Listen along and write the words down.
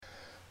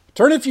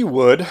Turn, if you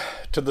would,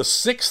 to the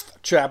 6th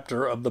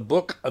chapter of the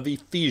book of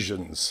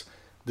Ephesians.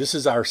 This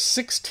is our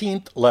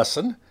 16th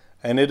lesson,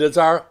 and it is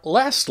our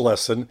last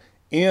lesson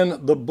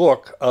in the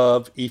book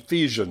of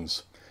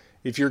Ephesians.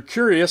 If you're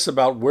curious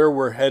about where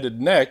we're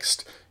headed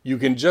next, you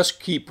can just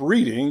keep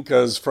reading,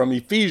 because from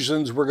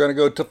Ephesians we're going to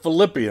go to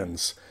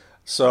Philippians.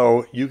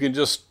 So you can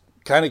just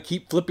kind of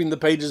keep flipping the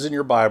pages in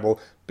your Bible,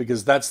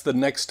 because that's the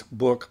next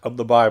book of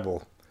the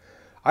Bible.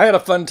 I had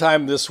a fun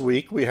time this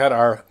week. We had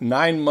our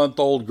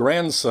 9-month-old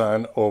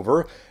grandson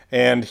over,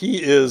 and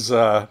he is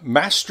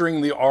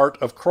mastering the art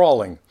of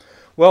crawling.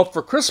 Well,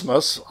 for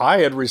Christmas,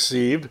 I had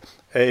received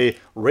a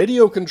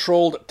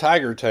radio-controlled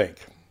Tiger tank.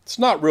 It's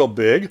not real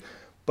big,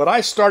 but I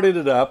started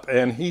it up,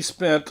 and he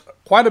spent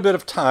quite a bit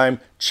of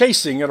time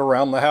chasing it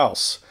around the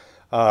house.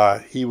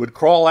 He would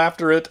crawl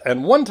after it,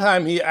 and one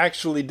time he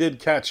actually did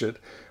catch it,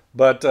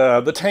 but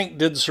the tank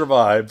did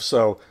survive,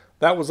 so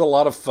that was a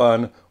lot of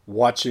fun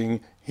watching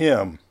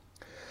him.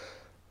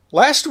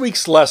 Last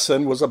week's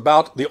lesson was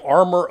about the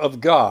armor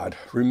of God.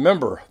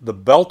 Remember, the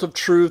belt of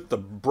truth, the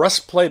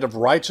breastplate of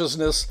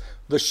righteousness,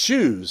 the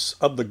shoes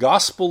of the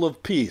gospel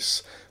of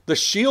peace, the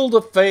shield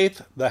of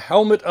faith, the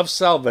helmet of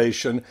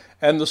salvation,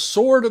 and the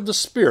sword of the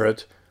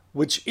Spirit,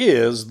 which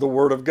is the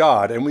Word of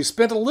God. And we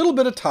spent a little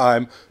bit of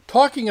time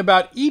talking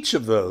about each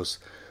of those.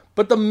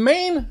 But the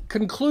main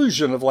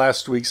conclusion of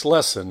last week's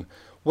lesson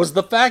was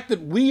the fact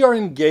that we are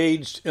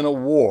engaged in a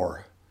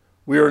war.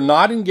 We are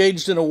not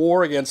engaged in a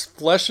war against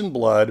flesh and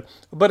blood,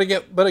 but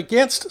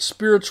against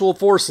spiritual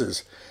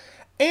forces.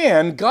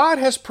 And God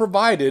has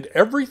provided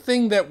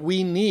everything that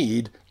we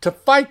need to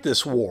fight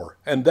this war,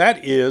 and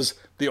that is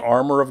the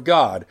armor of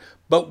God.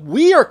 But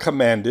we are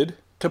commanded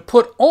to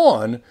put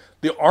on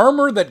the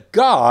armor that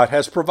God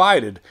has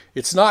provided.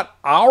 It's not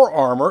our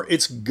armor,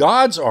 it's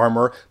God's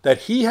armor that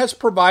He has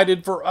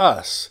provided for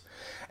us.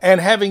 And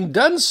having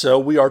done so,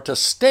 we are to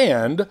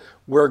stand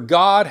where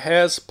God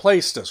has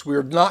placed us. We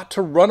are not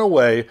to run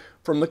away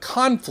from the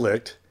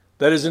conflict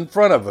that is in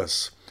front of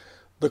us.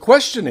 The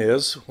question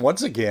is,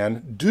 once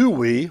again,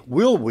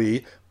 will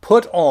we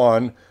put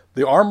on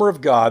the armor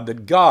of God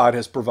that God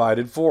has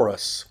provided for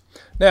us?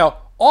 Now,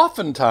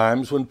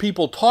 oftentimes when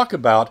people talk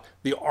about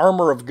the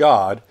armor of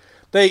God,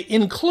 they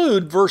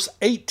include verse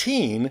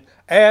 18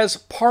 as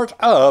part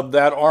of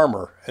that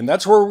armor. And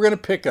that's where we're going to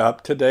pick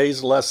up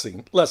today's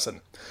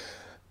lesson.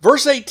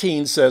 Verse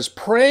 18 says,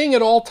 praying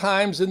at all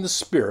times in the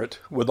Spirit,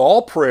 with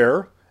all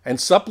prayer and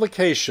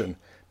supplication.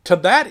 To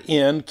that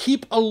end,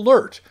 keep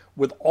alert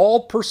with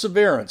all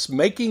perseverance,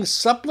 making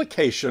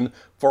supplication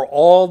for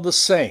all the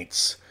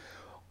saints.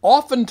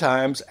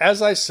 Oftentimes,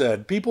 as I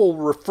said, people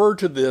refer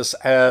to this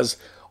as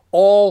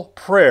all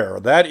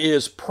prayer. That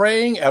is,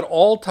 praying at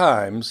all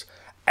times.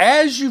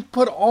 As you've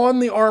put on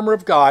the armor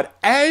of God,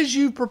 as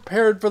you've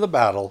prepared for the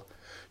battle,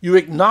 you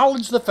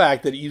acknowledge the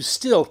fact that you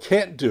still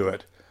can't do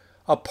it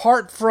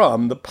apart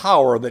from the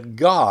power that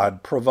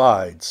God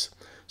provides.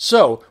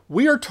 So,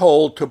 we are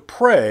told to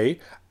pray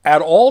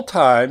at all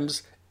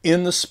times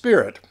in the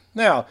Spirit.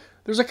 Now,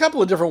 there's a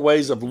couple of different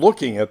ways of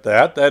looking at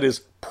that. That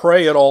is,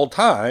 pray at all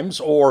times,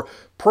 or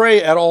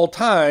pray at all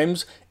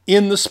times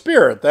in the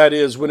Spirit. That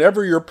is,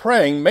 whenever you're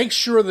praying, make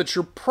sure that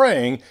you're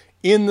praying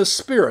in the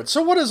Spirit.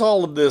 So what does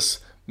all of this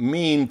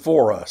mean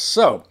for us?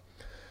 So,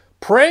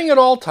 praying at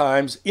all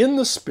times in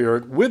the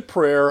Spirit with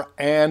prayer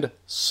and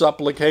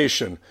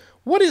supplication.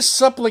 What is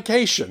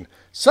supplication?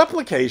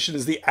 Supplication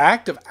is the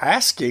act of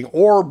asking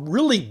or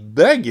really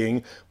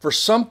begging for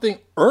something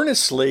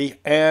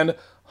earnestly and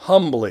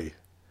humbly.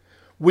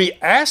 We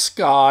ask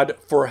God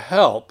for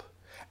help,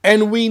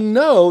 and we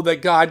know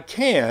that God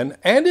can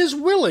and is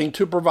willing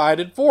to provide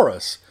it for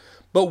us.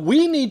 But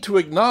we need to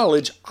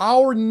acknowledge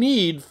our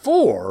need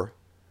for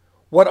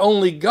what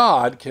only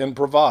God can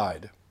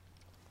provide.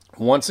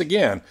 Once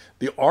again,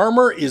 the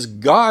armor is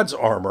God's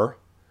armor,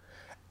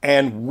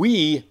 and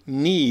we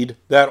need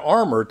that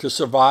armor to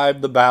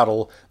survive the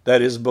battle that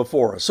is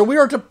before us. So we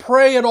are to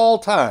pray at all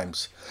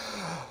times.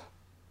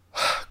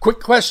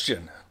 Quick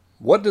question.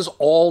 What does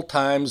all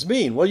times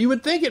mean? Well, you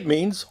would think it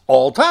means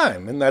all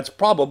time, and that's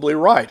probably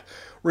right.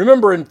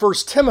 Remember in 1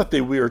 Timothy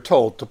we are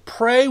told to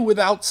pray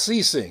without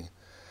ceasing.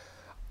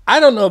 I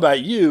don't know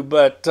about you,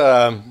 but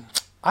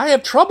I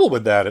have trouble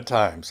with that at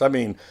times. I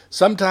mean,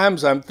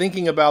 sometimes I'm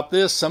thinking about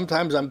this,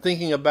 sometimes I'm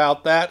thinking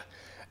about that,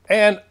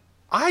 and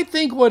I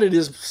think what it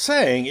is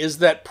saying is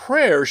that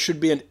prayer should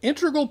be an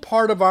integral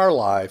part of our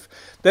life,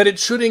 that it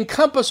should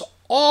encompass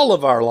all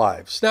of our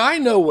lives. Now, I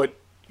know what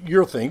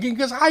you're thinking,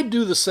 because I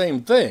do the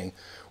same thing,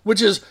 which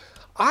is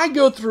I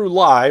go through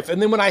life,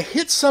 and then when I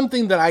hit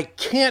something that I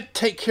can't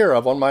take care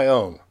of on my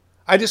own,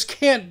 I just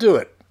can't do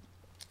it.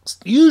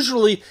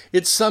 Usually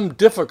it's some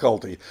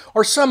difficulty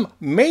or some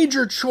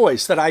major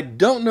choice that I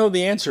don't know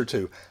the answer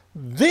to.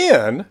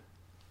 Then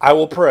I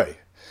will pray.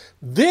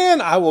 Then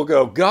I will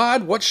go,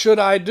 God, what should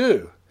I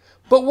do?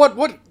 But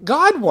what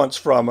God wants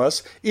from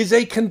us is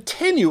a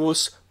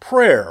continuous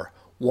prayer.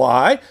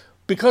 Why?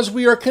 Because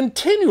we are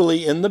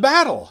continually in the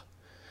battle.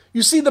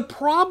 You see, the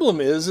problem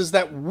is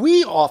that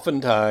we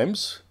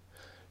oftentimes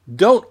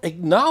don't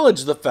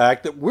acknowledge the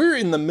fact that we're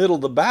in the middle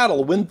of the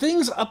battle when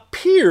things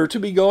appear to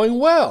be going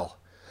well.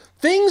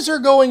 Things are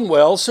going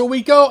well, so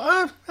we go,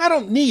 I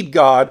don't need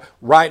God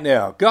right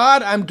now.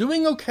 God, I'm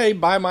doing okay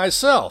by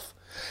myself.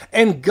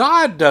 And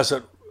God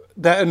doesn't,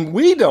 and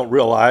we don't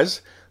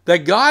realize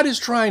that God is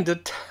trying to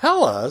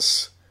tell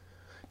us,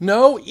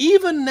 no,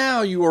 even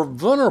now you are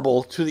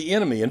vulnerable to the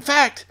enemy. In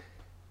fact,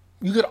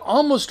 you could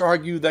almost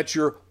argue that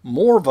you're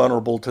more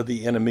vulnerable to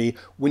the enemy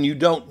when you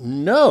don't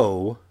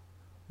know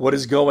what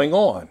is going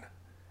on.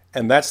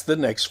 And that's the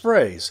next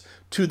phrase.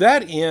 To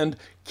that end,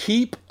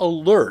 keep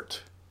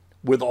alert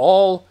with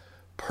all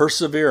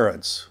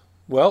perseverance.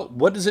 Well,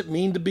 what does it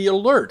mean to be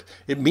alert?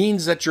 It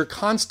means that you're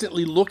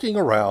constantly looking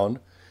around,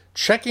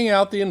 checking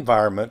out the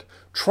environment,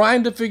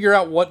 trying to figure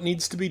out what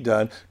needs to be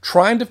done,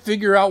 trying to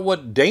figure out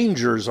what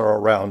dangers are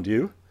around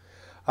you.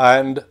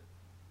 And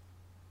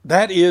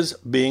that is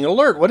being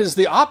alert. What is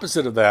the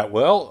opposite of that?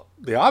 Well,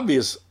 the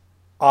obvious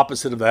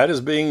opposite of that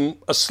is being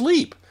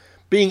asleep,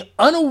 being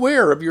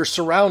unaware of your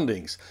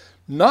surroundings,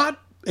 not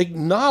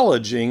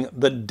acknowledging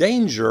the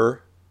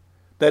danger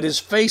that is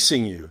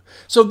facing you.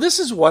 So this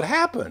is what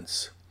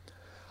happens.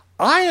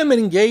 I am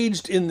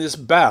engaged in this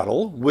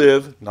battle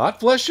with not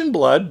flesh and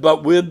blood,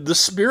 but with the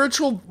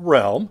spiritual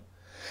realm,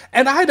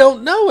 and I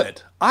don't know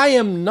it. I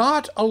am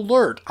not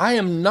alert. I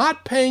am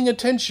not paying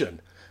attention.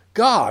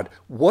 God,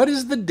 what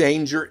is the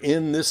danger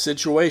in this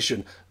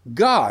situation?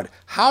 God,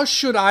 how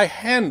should I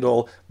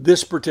handle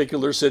this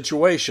particular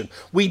situation?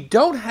 We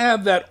don't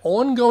have that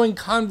ongoing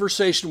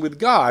conversation with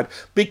God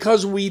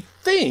because we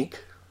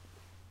think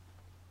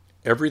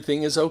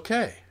everything is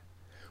okay.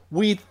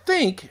 We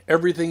think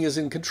everything is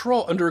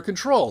under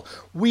control.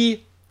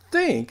 We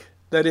think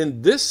that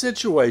in this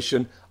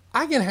situation,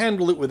 I can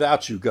handle it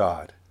without you,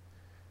 God.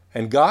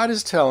 And God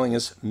is telling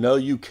us, no,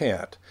 you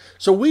can't.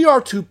 So we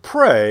are to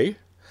pray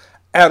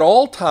at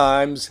all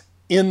times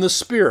in the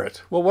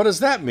Spirit. Well, what does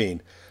that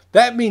mean?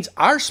 That means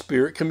our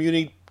spirit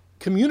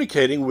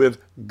communicating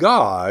with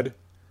God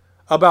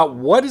about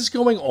what is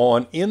going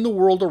on in the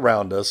world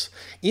around us,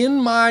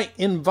 in my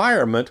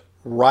environment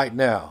right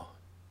now.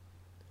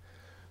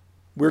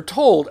 We're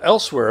told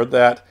elsewhere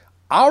that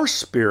our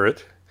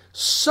spirit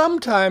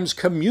sometimes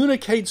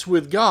communicates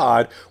with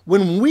God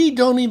when we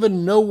don't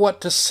even know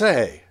what to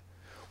say.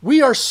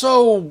 We are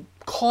so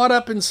caught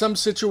up in some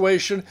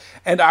situation,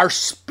 and our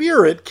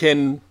spirit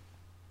can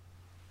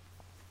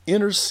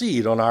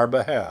intercede on our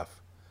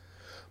behalf.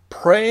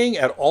 Praying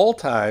at all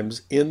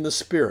times in the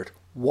Spirit.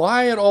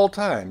 Why at all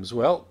times?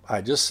 Well,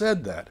 I just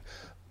said that.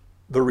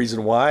 The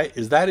reason why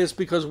is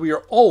because we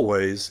are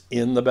always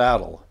in the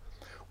battle.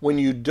 When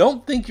you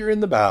don't think you're in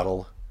the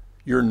battle,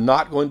 you're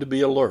not going to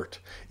be alert.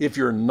 If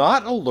you're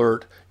not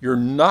alert, you're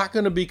not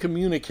going to be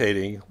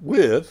communicating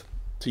with,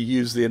 to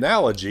use the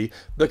analogy,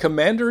 the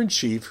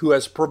commander-in-chief who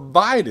has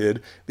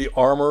provided the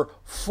armor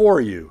for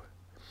you.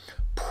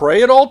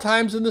 Pray at all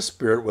times in the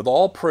Spirit with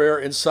all prayer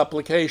and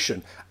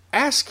supplication,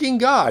 asking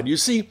God. You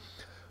see,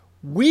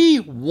 we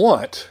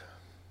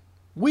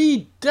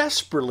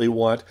desperately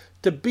want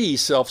to be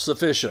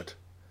self-sufficient.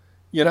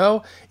 You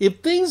know, if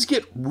things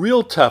get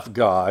real tough,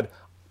 God,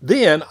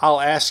 then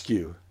I'll ask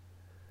you.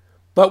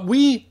 But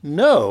we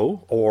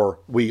know, or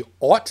we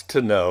ought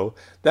to know,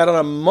 that on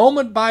a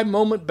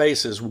moment-by-moment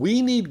basis,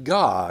 we need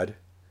God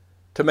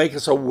to make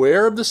us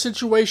aware of the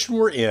situation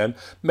we're in,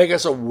 make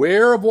us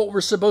aware of what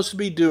we're supposed to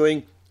be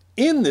doing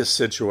in this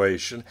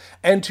situation,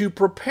 and to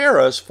prepare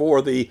us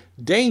for the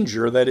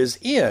danger that is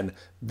in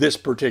this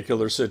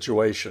particular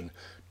situation.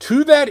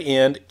 To that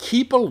end,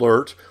 keep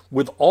alert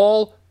with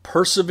all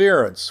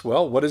perseverance.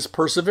 Well, what is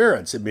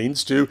perseverance? It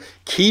means to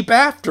keep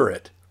after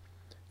it.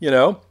 You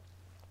know,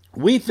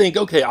 we think,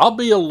 okay, I'll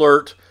be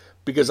alert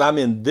because I'm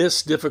in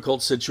this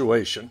difficult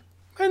situation.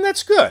 And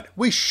that's good.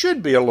 We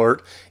should be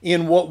alert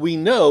in what we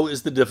know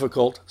is the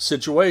difficult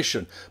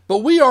situation. But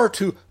we are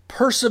to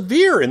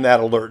persevere in that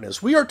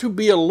alertness. We are to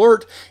be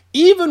alert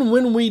even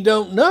when we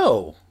don't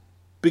know,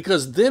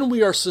 because then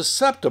we are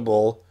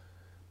susceptible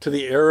to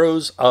the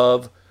arrows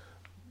of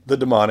the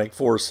demonic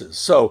forces.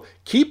 So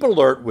keep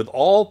alert with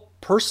all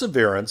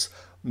perseverance,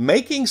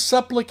 making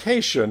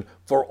supplication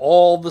for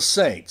all the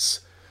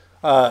saints.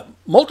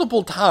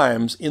 Multiple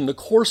times in the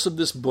course of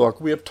this book,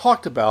 we have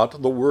talked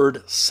about the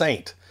word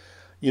saint.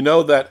 You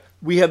know that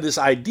we have this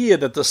idea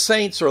that the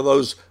saints are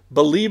those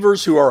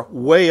believers who are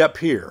way up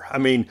here. I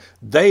mean,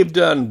 they've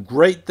done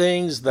great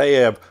things. They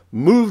have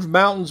moved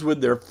mountains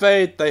with their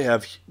faith. They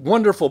have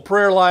wonderful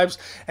prayer lives.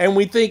 And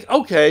we think,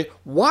 okay,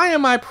 why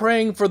am I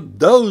praying for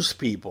those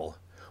people?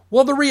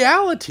 Well, the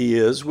reality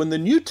is when the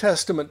New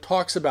Testament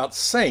talks about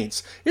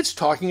saints, it's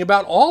talking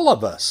about all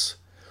of us.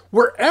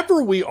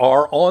 Wherever we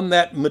are on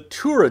that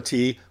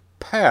maturity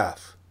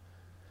path.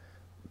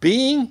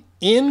 Being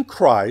in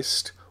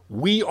Christ,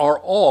 we are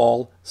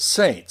all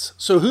saints.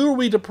 So who are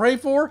we to pray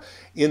for?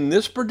 In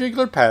this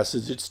particular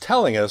passage, it's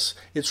telling us,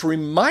 it's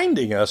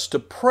reminding us to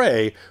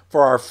pray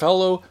for our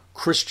fellow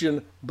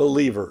Christian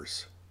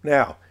believers.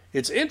 Now,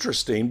 it's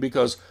interesting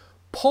because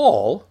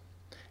Paul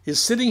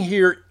is sitting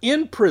here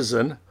in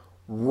prison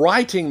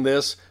writing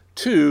this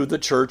to the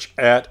church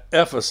at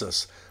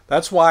Ephesus.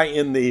 That's why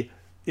in the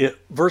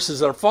verses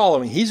that are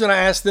following, he's going to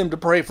ask them to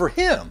pray for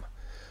him.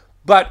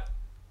 But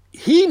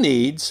he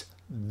needs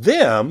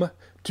them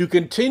to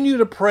continue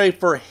to pray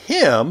for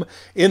him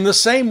in the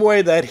same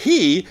way that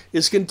he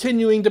is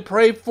continuing to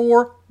pray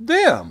for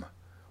them.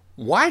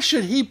 Why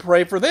should he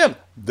pray for them?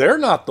 They're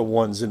not the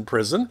ones in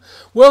prison.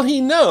 Well,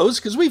 he knows,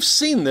 because we've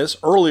seen this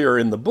earlier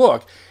in the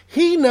book,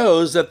 he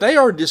knows that they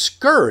are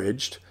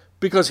discouraged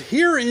because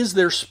here is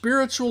their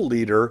spiritual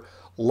leader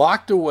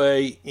locked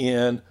away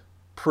in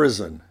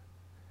prison.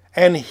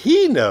 And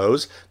he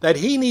knows that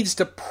he needs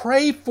to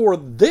pray for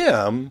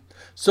them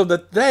so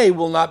that they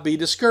will not be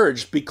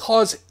discouraged,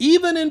 because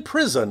even in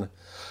prison,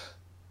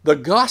 the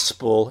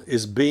gospel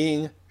is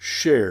being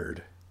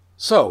shared.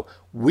 So,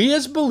 we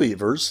as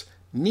believers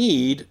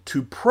need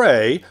to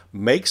pray,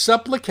 make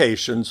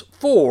supplications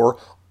for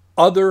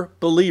other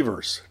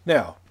believers.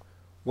 Now,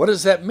 what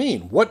does that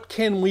mean? What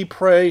can we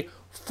pray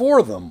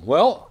for them?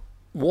 Well,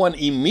 one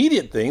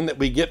immediate thing that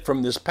we get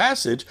from this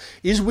passage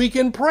is we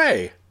can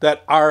pray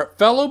that our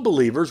fellow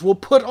believers will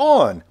put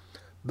on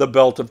the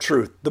belt of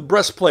truth, the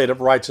breastplate of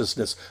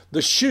righteousness,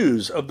 the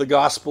shoes of the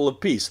gospel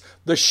of peace,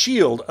 the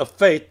shield of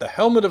faith, the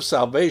helmet of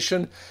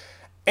salvation,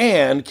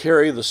 and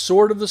carry the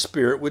sword of the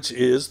Spirit, which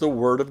is the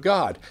Word of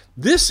God.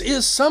 This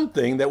is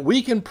something that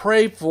we can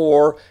pray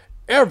for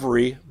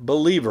every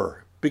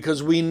believer,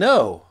 because we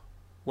know,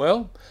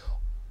 well,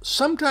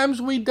 sometimes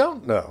we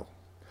don't know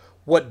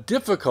what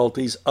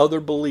difficulties other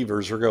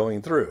believers are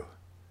going through.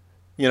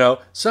 You know,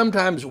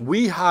 sometimes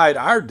we hide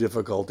our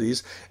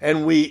difficulties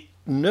and we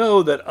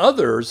know that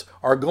others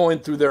are going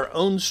through their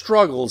own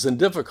struggles and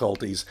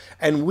difficulties,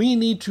 and we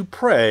need to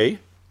pray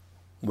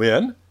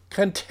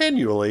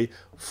continually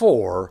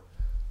for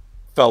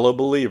fellow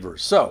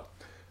believers. So,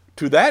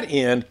 to that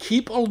end,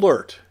 keep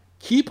alert.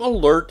 Keep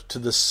alert to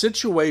the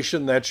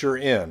situation that you're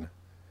in.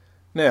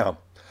 Now,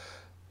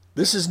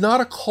 this is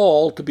not a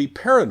call to be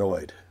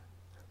paranoid.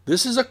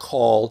 This is a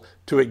call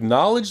to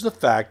acknowledge the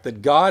fact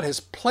that God has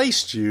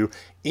placed you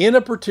in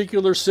a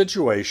particular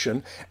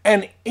situation,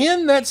 and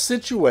in that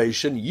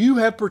situation, you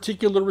have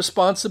particular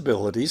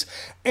responsibilities,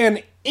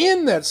 and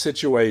in that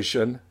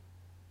situation,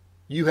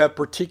 you have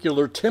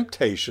particular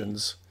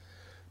temptations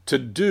to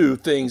do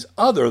things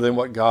other than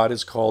what God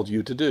has called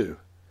you to do.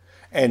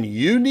 And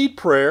you need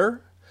prayer,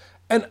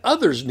 and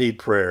others need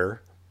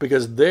prayer,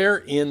 because they're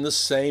in the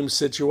same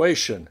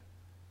situation.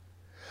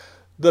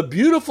 The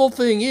beautiful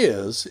thing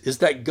is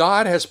that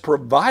God has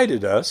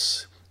provided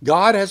us,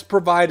 God has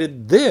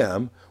provided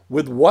them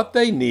with what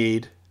they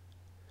need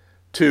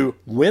to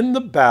win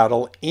the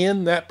battle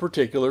in that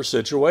particular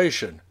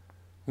situation.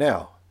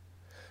 Now,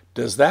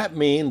 does that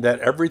mean that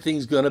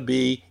everything's going to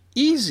be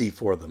easy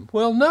for them?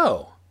 Well,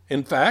 no.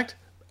 In fact,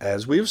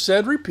 as we've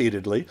said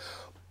repeatedly,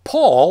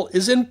 Paul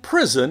is in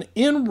prison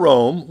in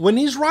Rome when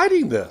he's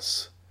writing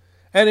this.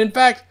 And in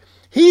fact,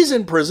 he's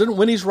in prison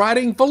when he's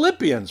writing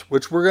Philippians,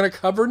 which we're going to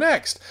cover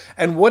next.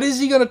 And what is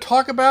he going to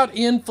talk about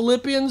in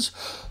Philippians?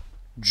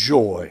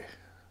 Joy.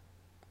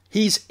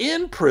 He's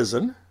in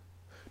prison,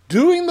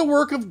 doing the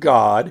work of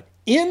God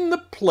in the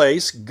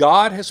place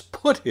God has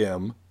put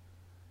him,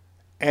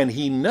 and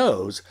he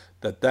knows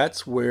that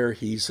that's where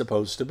he's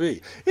supposed to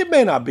be. It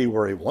may not be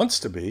where he wants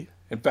to be.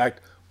 In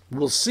fact,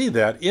 we'll see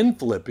that in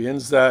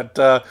Philippians,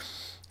 that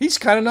he's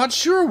kind of not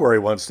sure where he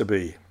wants to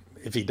be.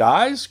 If he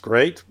dies,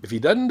 great. If he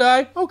doesn't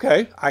die,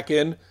 okay, I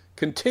can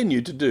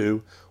continue to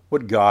do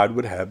what God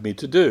would have me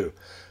to do.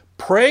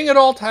 Praying at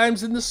all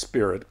times in the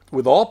Spirit,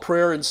 with all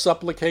prayer and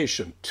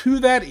supplication. To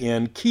that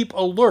end, keep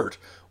alert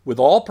with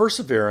all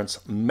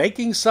perseverance,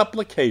 making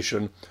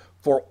supplication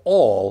for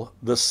all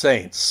the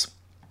saints.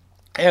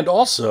 And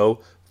also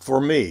for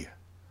me.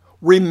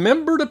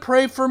 Remember to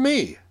pray for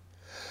me,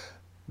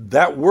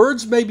 that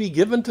words may be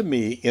given to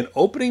me in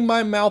opening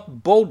my mouth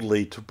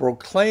boldly to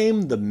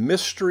proclaim the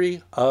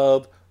mystery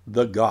of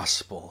the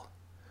gospel.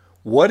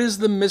 What is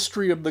the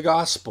mystery of the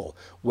gospel?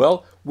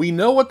 Well, we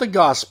know what the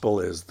gospel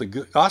is. The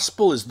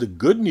gospel is the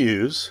good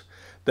news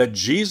that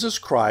Jesus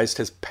Christ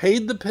has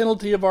paid the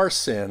penalty of our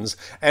sins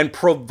and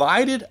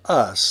provided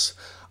us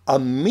a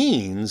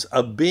means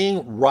of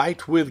being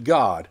right with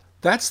God.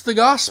 That's the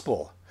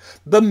gospel.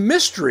 The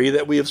mystery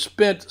that we have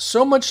spent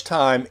so much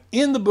time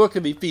in the book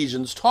of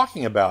Ephesians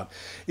talking about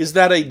is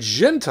that a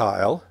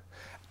Gentile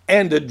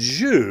and a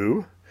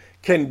Jew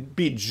can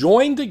be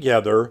joined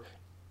together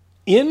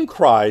in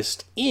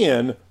Christ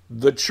in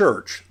the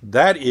church.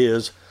 That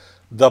is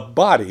the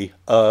body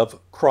of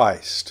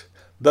Christ.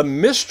 The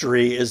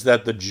mystery is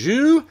that the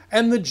Jew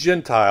and the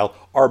Gentile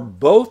are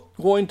both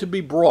going to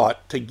be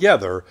brought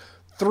together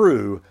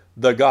through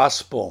the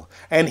gospel.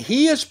 And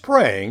he is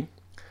praying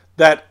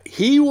that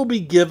he will be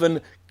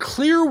given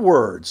clear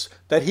words,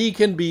 that he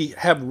can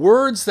have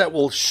words that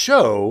will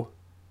show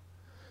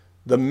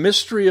the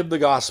mystery of the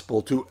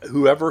gospel to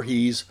whoever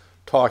he's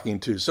talking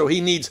to. So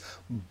he needs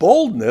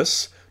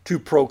boldness to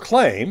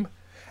proclaim,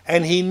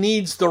 and he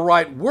needs the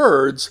right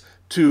words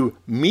to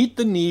meet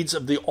the needs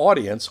of the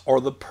audience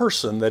or the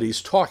person that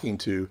he's talking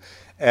to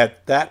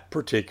at that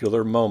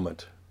particular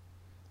moment.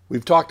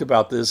 We've talked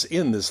about this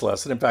in this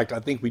lesson. In fact, I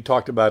think we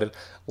talked about it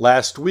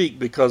last week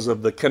because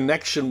of the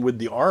connection with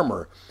the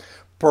armor.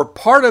 For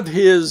part of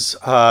his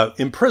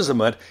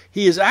imprisonment,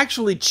 he is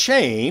actually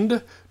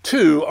chained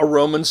to a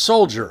Roman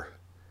soldier.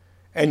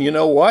 And you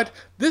know what?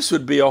 This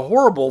would be a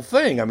horrible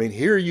thing. I mean,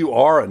 here you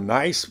are, a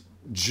nice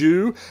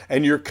Jew,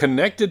 and you're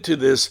connected to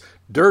this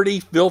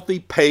dirty, filthy,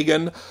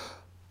 pagan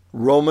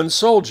Roman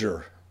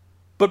soldier.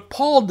 But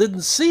Paul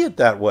didn't see it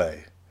that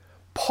way.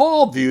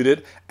 Paul viewed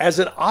it as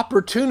an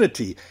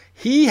opportunity.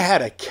 He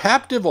had a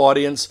captive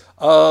audience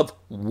of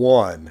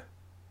one.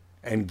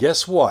 And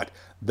guess what?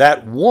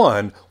 That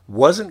one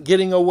wasn't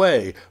getting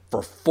away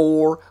for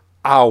 4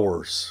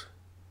 hours.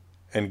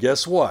 And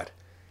guess what?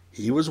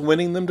 He was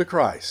winning them to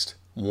Christ,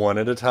 one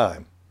at a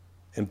time.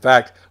 In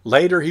fact,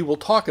 later he will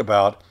talk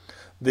about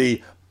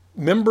the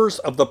members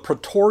of the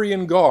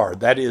Praetorian Guard,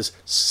 that is,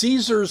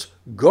 Caesar's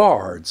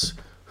guards,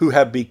 who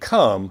have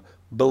become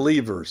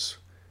believers.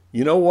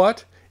 You know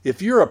what? If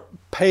you're a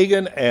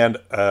pagan and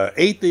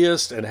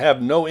atheist and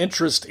have no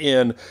interest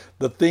in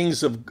the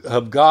things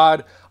of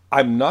God,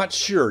 I'm not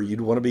sure you'd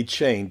want to be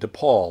chained to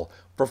Paul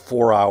for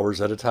 4 hours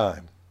at a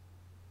time.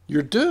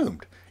 You're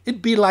doomed.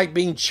 It'd be like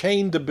being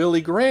chained to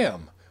Billy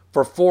Graham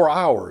for 4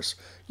 hours.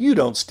 You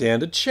don't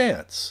stand a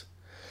chance.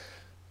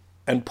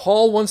 And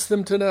Paul wants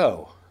them to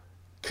know,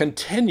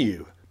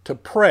 continue to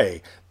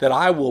pray that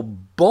I will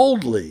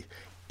boldly,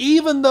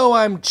 even though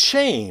I'm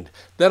chained,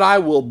 that I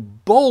will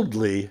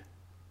boldly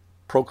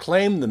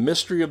proclaim the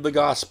mystery of the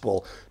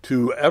gospel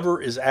to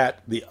whoever is at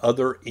the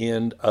other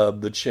end of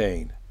the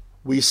chain.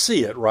 We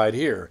see it right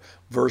here.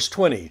 Verse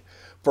 20,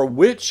 for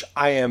which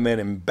I am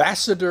an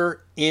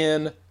ambassador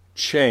in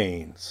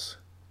chains.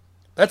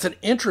 That's an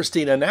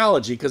interesting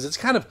analogy because it's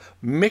kind of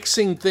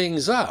mixing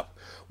things up.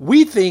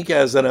 We think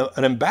as an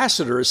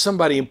ambassador is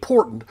somebody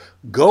important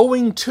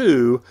going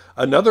to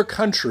another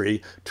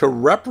country to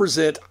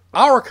represent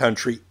our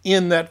country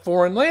in that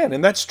foreign land.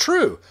 And that's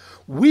true.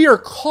 We are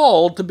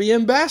called to be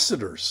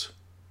ambassadors.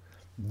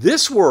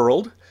 This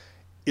world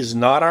is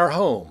not our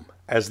home.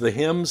 As the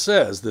hymn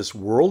says, this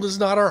world is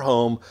not our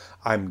home.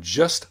 I'm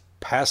just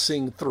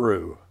passing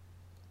through.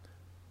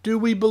 Do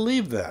we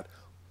believe that?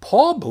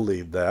 Paul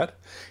believed that.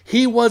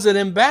 He was an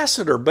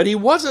ambassador, but he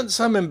wasn't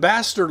some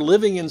ambassador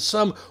living in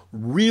some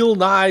real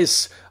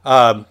nice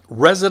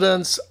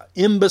residence,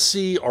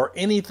 embassy, or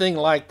anything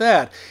like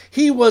that.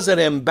 He was an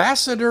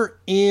ambassador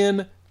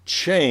in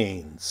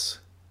chains.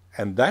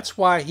 And that's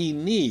why he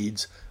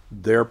needs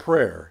their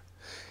prayer.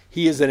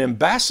 He is an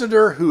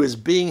ambassador who is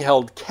being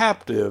held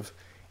captive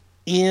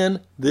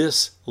in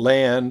this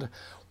land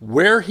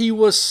where he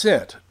was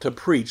sent to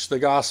preach the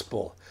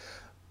gospel,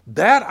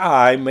 that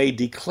I may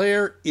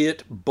declare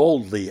it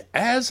boldly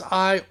as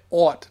I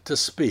ought to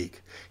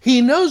speak. He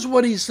knows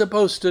what he's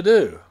supposed to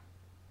do.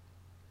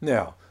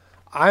 Now,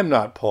 I'm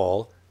not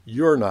Paul,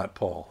 you're not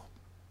Paul.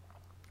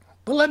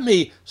 But let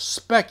me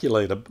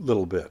speculate a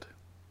little bit.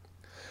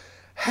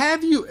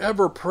 Have you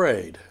ever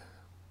prayed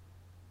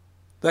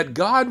that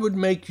God would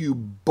make you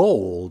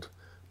bold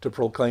to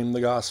proclaim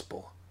the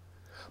gospel?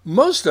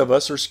 Most of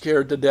us are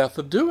scared to death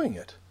of doing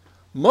it.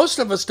 Most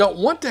of us don't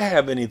want to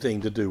have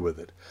anything to do with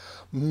it.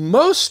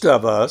 Most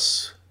of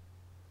us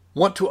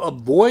want to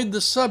avoid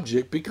the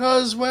subject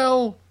because,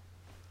 well,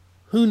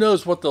 who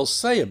knows what they'll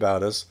say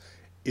about us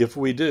if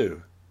we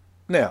do.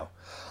 Now,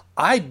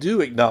 I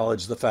do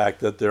acknowledge the fact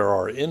that there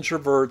are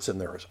introverts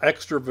and there's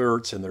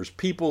extroverts and there's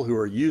people who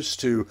are used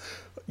to,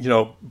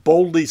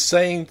 boldly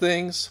saying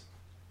things.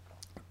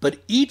 But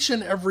each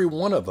and every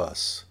one of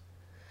us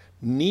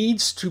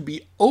needs to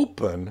be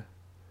open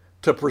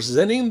to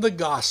presenting the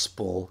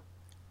gospel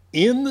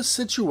in the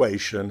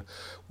situation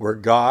where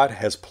God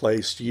has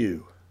placed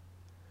you.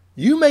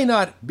 You may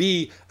not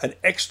be an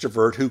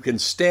extrovert who can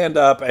stand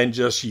up and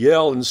just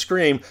yell and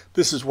scream,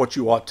 this is what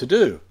you ought to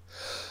do.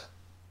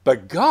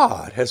 But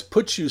God has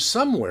put you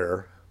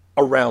somewhere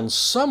around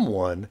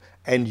someone,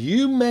 and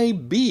you may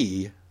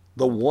be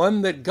the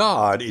one that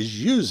God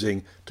is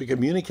using to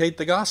communicate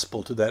the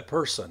gospel to that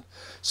person.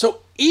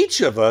 So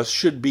each of us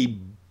should be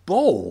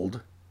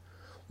bold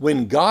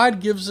when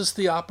God gives us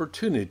the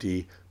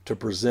opportunity to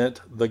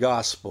present the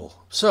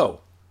gospel.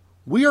 So,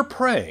 we are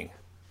praying.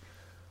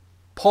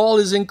 Paul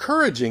is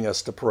encouraging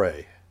us to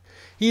pray.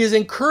 He is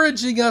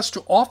encouraging us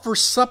to offer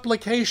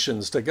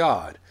supplications to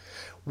God.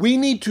 We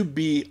need to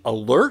be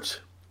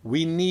alert.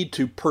 We need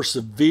to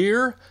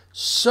persevere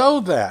so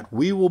that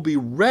we will be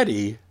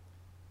ready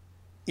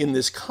in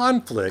this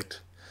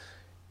conflict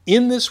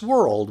in this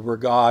world where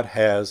God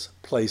has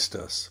placed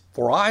us.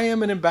 For I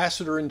am an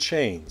ambassador in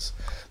chains,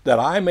 that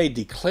I may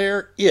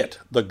declare it,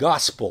 the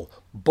gospel,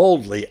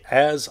 boldly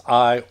as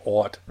I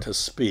ought to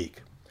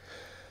speak.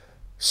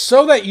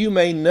 So that you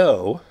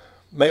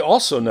may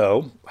also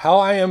know how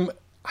I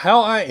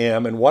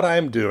am and what I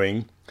am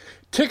doing.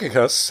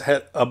 Tychicus,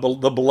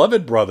 the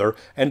beloved brother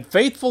and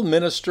faithful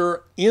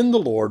minister in the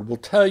Lord, will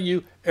tell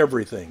you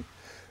everything.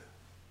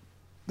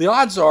 The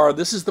odds are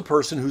this is the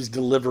person who's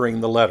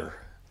delivering the letter.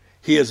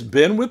 He has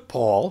been with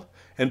Paul,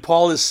 and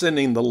Paul is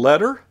sending the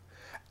letter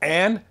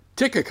and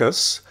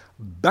Tychicus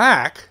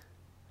back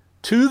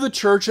to the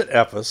church at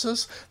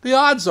Ephesus. The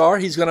odds are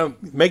he's going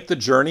to make the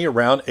journey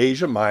around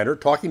Asia Minor,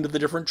 talking to the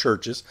different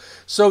churches,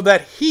 so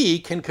that he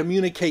can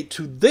communicate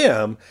to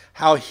them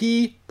how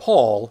he,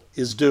 Paul,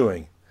 is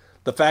doing.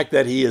 The fact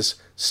that he is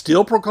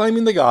still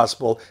proclaiming the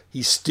gospel,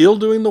 he's still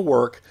doing the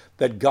work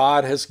that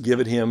God has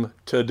given him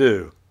to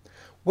do.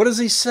 What does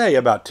he say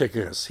about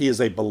Tychicus? He is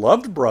a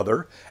beloved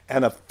brother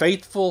and a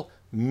faithful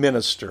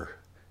minister.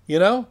 You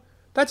know,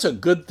 that's a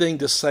good thing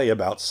to say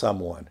about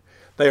someone.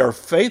 They are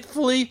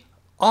faithfully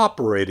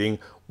operating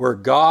where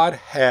God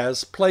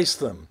has placed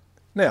them.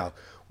 Now,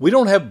 we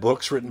don't have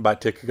books written by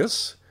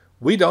Tychicus.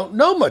 We don't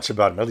know much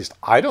about him. At least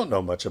I don't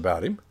know much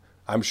about him.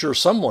 I'm sure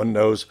someone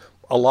knows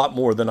a lot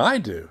more than I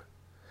do.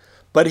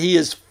 But he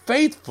is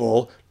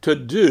faithful to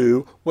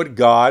do what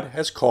God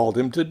has called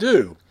him to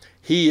do.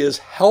 He is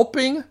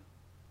helping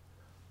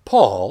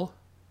Paul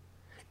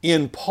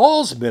in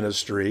Paul's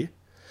ministry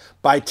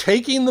by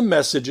taking the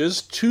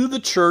messages to the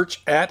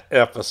church at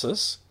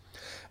Ephesus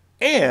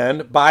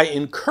and by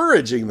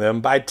encouraging them,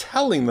 by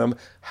telling them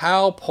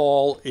how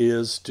Paul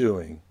is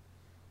doing.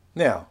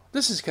 Now,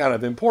 this is kind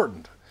of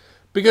important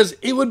because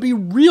it would be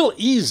real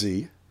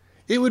easy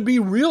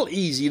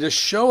to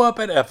show up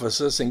at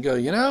Ephesus and go,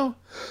 you know,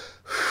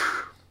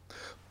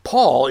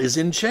 Paul is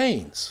in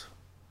chains.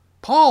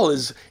 Paul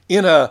is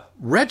in a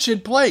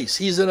wretched place.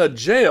 He's in a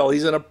jail.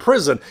 He's in a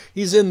prison.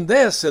 He's in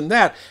this and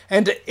that.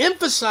 And to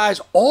emphasize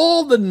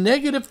all the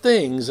negative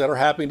things that are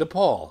happening to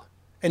Paul.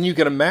 And you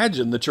can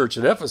imagine the church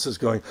at Ephesus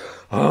going,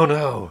 oh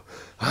no,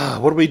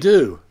 what do we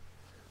do?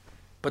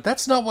 But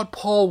that's not what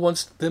Paul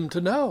wants them to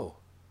know.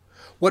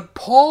 What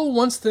Paul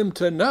wants them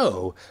to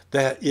know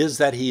is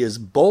that he is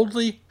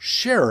boldly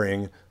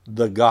sharing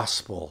the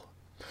gospel.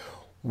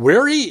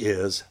 Where he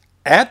is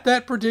at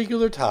that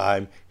particular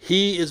time,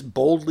 he is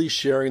boldly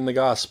sharing the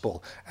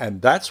gospel.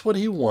 And that's what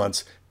he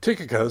wants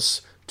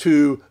Tychicus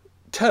to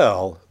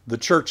tell the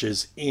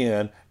churches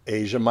in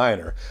Asia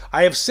Minor.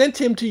 I have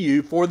sent him to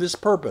you for this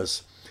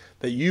purpose,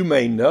 that you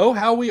may know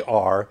how we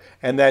are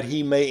and that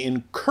he may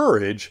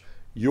encourage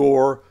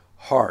your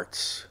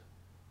hearts.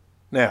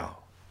 Now,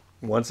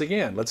 once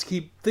again, let's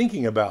keep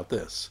thinking about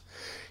this.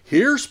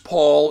 Here's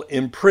Paul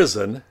in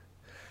prison,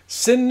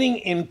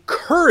 sending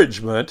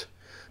encouragement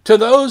to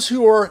those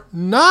who are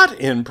not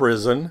in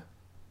prison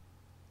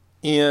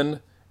in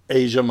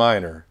Asia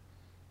Minor.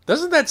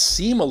 Doesn't that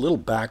seem a little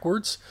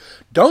backwards?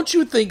 Don't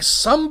you think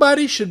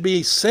somebody should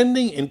be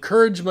sending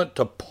encouragement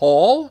to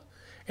Paul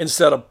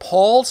instead of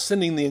Paul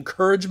sending the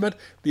encouragement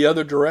the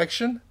other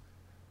direction?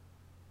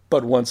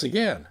 But once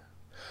again,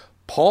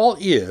 Paul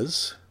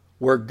is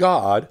where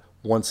God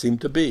wants him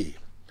to be.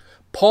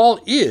 Paul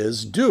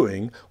is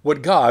doing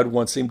what God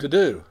wants him to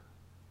do.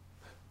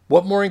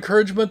 What more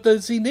encouragement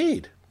does he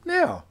need?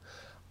 Now,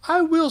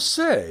 I will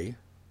say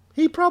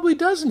he probably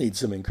does need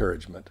some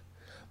encouragement.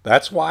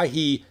 That's why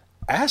he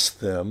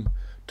asked them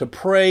to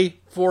pray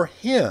for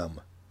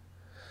him.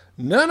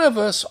 None of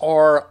us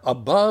are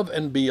above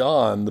and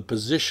beyond the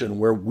position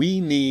where we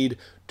need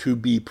to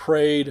be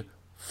prayed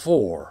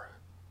for.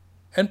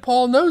 And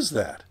Paul knows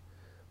that.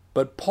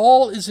 But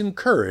Paul is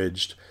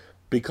encouraged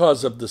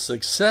because of the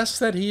success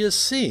that he is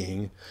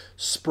seeing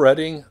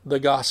spreading the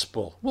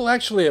gospel. We'll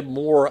actually have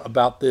more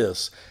about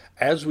this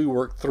as we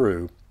work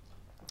through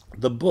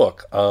the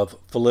book of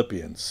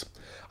Philippians.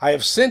 I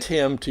have sent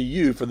him to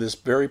you for this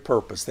very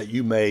purpose, that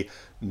you may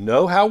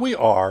know how we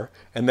are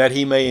and that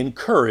he may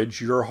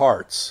encourage your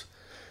hearts.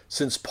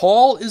 Since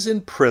Paul is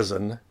in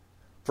prison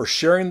for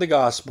sharing the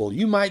gospel,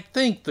 you might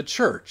think the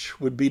church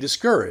would be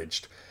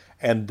discouraged,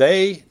 and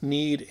they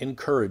need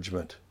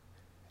encouragement.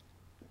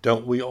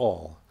 Don't we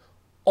all?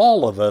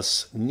 All of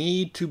us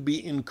need to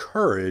be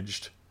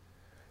encouraged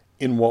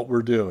in what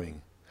we're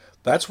doing.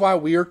 That's why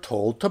we are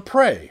told to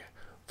pray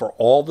for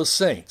all the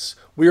saints.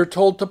 We are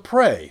told to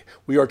pray.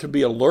 We are to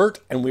be alert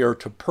and we are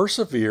to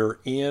persevere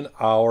in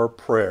our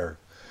prayer.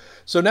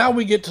 So now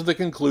we get to the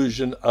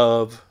conclusion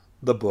of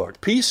the book.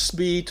 Peace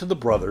be to the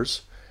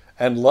brothers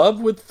and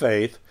love with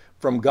faith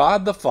from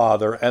God the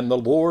Father and the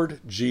Lord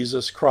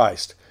Jesus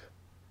Christ.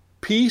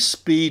 Peace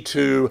be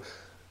to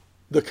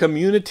the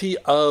community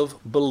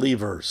of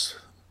believers.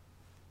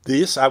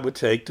 This I would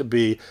take to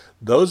be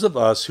those of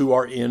us who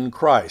are in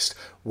Christ,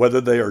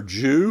 whether they are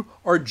Jew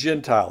or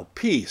Gentile.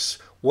 Peace.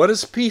 What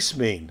does peace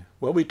mean?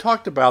 Well, we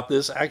talked about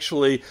this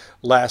actually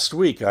last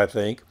week, I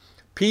think.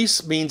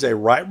 Peace means a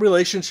right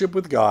relationship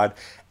with God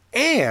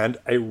and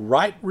a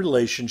right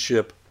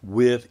relationship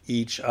with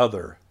each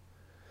other.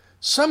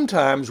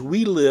 Sometimes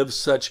we live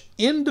such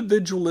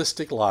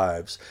individualistic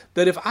lives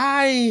that if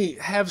I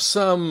have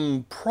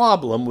some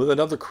problem with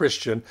another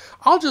Christian,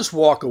 I'll just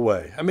walk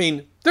away. I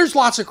mean, there's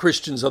lots of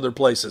Christians other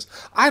places.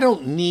 I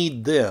don't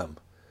need them.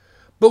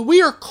 But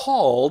we are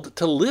called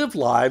to live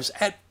lives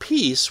at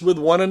peace with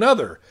one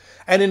another.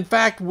 And in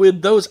fact,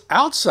 with those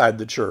outside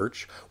the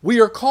church, we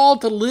are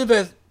called to live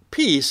at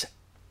peace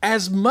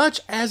as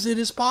much as it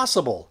is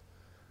possible.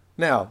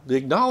 Now, the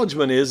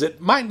acknowledgement is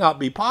it might not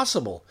be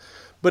possible.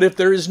 But if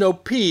there is no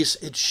peace,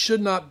 it should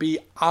not be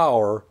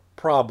our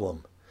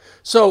problem.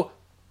 So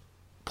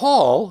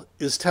Paul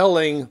is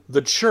telling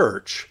the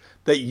church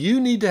that you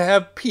need to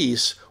have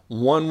peace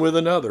one with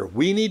another.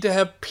 We need to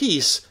have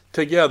peace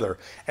together.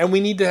 And we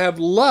need to have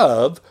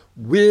love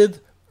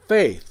with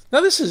faith.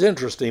 Now, this is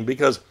interesting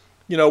because,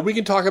 we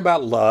can talk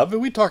about love,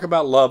 and we talk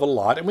about love a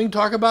lot, and we can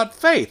talk about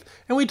faith,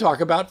 and we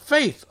talk about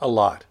faith a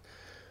lot.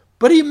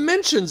 But he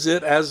mentions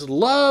it as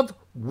love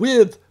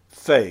with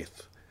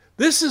faith.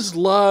 This is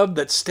love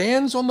that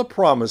stands on the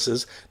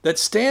promises, that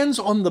stands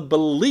on the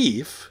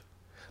belief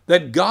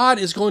that God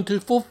is going to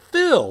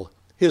fulfill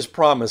his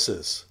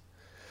promises.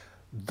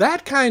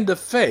 That kind of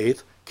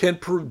faith can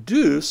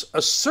produce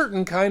a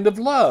certain kind of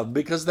love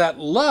because that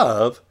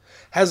love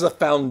has a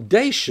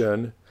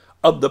foundation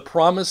of the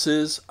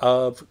promises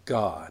of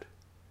God.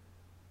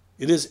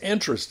 It is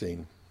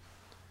interesting.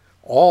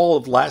 All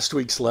of last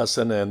week's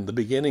lesson and the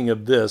beginning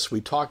of this, we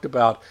talked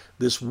about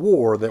this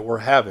war that we're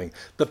having.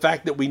 The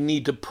fact that we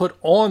need to put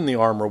on the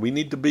armor. We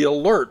need to be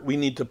alert. We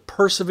need to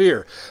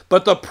persevere.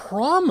 But the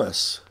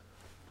promise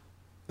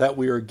that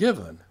we are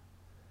given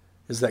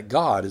is that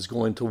God is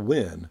going to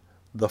win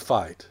the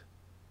fight.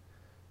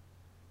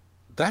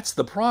 That's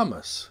the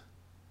promise.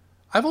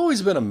 I've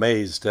always been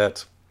amazed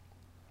at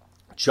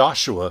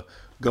Joshua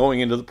going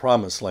into the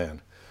promised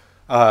land.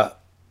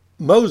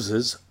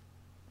 Moses,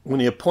 when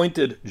he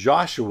appointed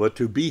Joshua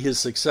to be his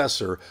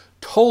successor,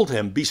 told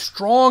him, be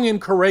strong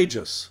and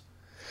courageous.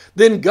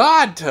 Then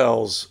God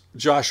tells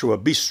Joshua,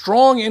 be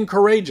strong and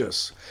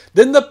courageous.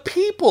 Then the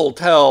people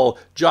tell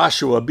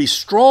Joshua, be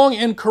strong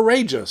and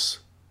courageous.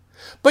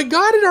 But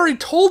God had already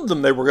told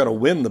them they were going to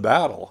win the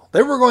battle.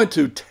 They were going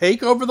to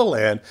take over the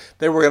land.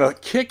 They were going to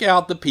kick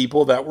out the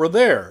people that were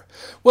there.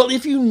 Well,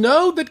 if you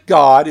know that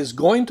God is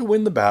going to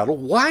win the battle,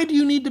 why do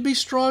you need to be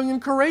strong and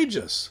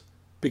courageous?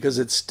 Because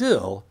it's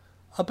still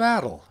a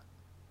battle.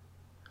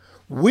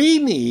 We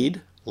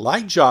need,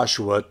 like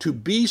Joshua, to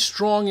be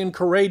strong and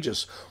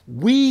courageous.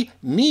 We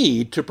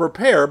need to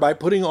prepare by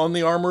putting on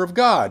the armor of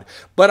God.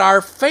 But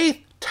our faith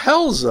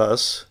tells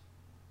us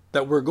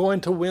that we're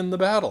going to win the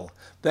battle,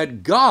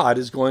 that God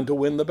is going to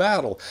win the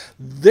battle.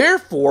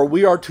 Therefore,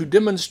 we are to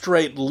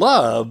demonstrate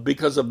love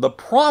because of the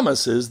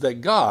promises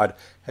that God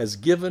has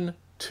given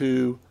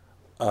to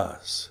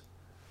us.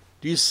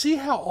 Do you see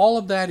how all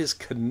of that is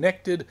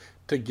connected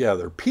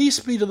together? Peace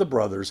be to the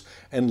brothers,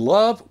 and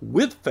love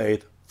with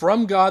faith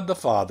from God the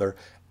Father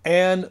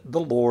and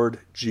the Lord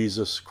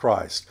Jesus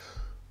Christ.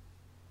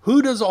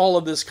 Who does all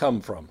of this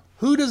come from?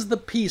 Who does the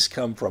peace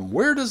come from?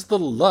 Where does the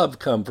love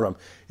come from?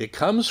 It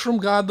comes from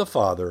God the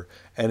Father,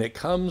 and it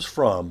comes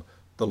from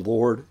the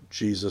Lord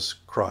Jesus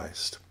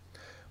Christ.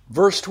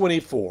 Verse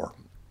 24,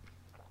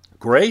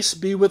 grace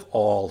be with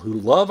all who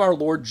love our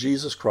Lord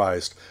Jesus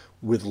Christ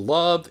with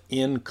love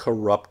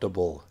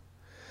incorruptible.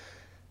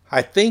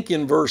 I think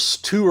in verse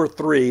 2 or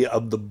 3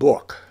 of the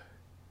book,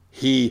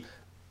 he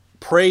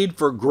prayed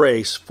for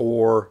grace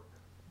for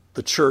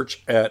the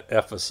church at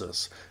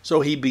Ephesus. So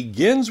he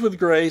begins with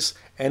grace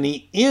and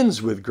he ends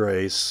with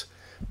grace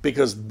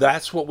because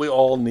that's what we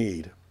all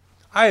need.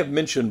 I have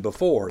mentioned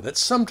before that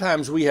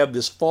sometimes we have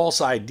this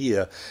false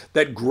idea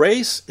that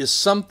grace is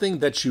something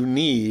that you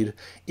need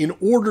in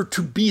order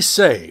to be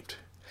saved.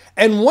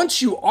 And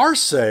once you are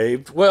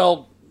saved,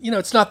 well,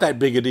 it's not that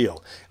big a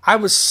deal. I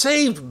was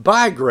saved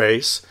by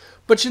grace,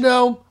 but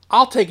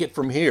I'll take it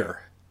from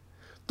here.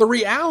 The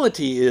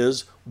reality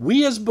is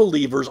we as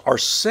believers are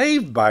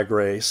saved by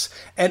grace,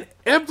 and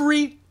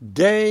every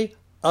day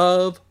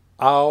of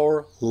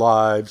our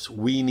lives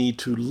we need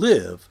to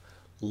live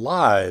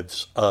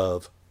lives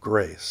of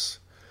grace.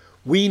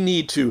 We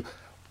need to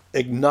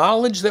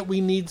acknowledge that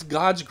we need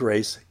God's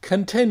grace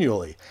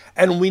continually,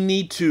 and we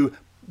need to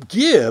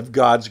give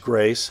God's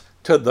grace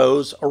to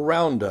those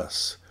around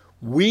us.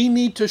 We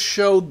need to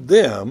show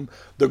them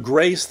the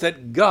grace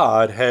that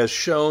God has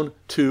shown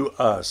to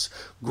us.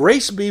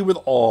 Grace be with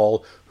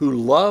all who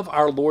love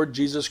our Lord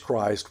Jesus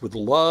Christ with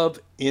love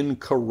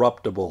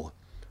incorruptible.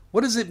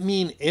 What does it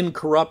mean,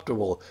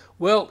 incorruptible?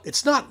 Well,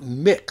 it's not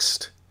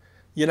mixed.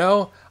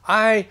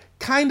 I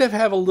kind of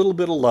have a little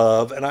bit of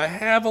love, and I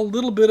have a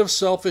little bit of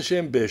selfish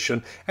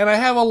ambition, and I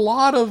have a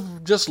lot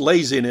of just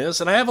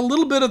laziness, and I have a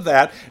little bit of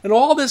that, and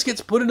all this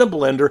gets put in a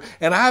blender,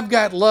 and I've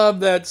got love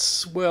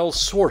that's, well,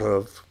 sort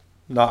of,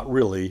 not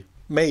really,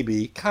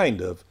 maybe,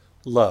 kind of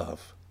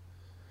love.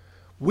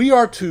 We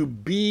are to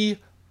be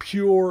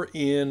pure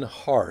in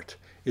heart,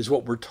 is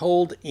what we're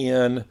told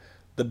in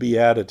the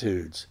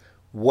Beatitudes.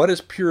 What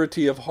is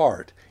purity of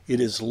heart? It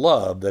is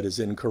love that is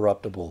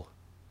incorruptible.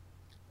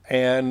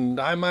 And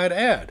I might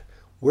add,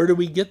 where do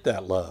we get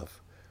that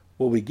love?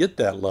 Well, we get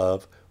that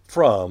love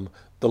from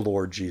the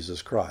Lord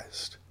Jesus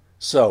Christ.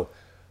 So,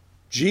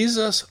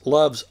 Jesus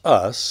loves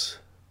us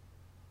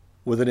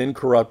with an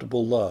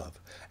incorruptible love.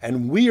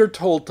 And we are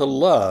told to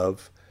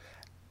love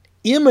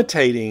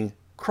imitating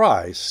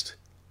Christ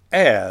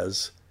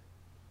as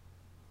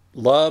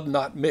love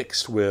not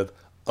mixed with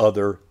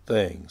other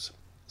things.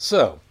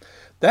 So,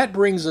 that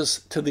brings us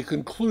to the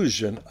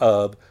conclusion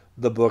of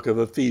the book of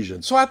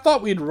Ephesians. So I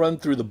thought we'd run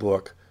through the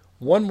book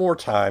one more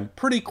time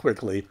pretty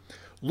quickly,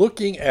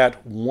 looking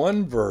at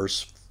one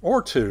verse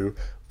or two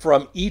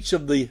from each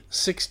of the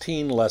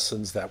 16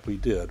 lessons that we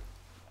did.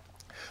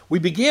 We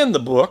began the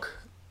book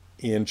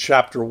in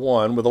chapter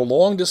 1 with a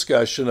long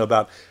discussion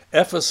about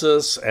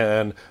Ephesus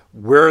and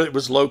where it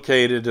was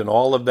located and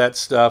all of that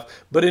stuff.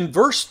 But in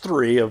verse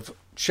 3 of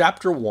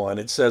chapter 1,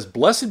 it says,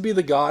 "Blessed be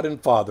the God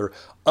and Father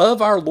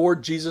of our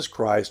Lord Jesus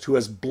Christ, who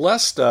has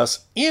blessed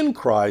us in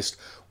Christ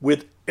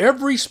with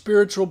every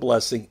spiritual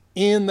blessing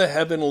in the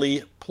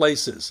heavenly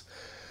places."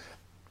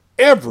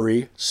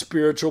 Every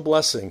spiritual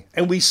blessing.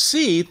 And we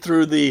see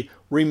through the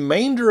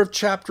remainder of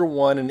chapter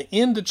 1 and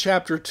into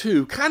chapter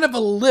 2 kind of a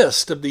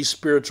list of these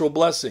spiritual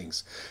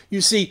blessings.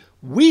 You see,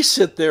 we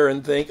sit there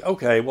and think,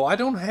 okay, well, I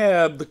don't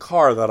have the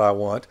car that I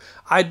want.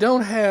 I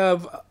don't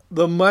have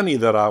the money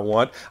that I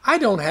want. I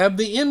don't have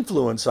the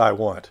influence I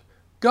want.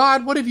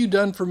 God, what have you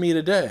done for me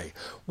today?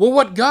 Well,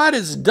 what God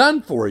has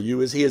done for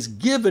you is He has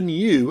given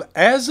you,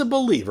 as a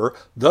believer,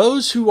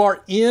 those who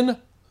are in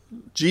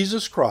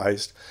Jesus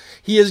Christ,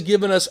 He has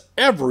given us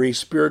every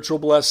spiritual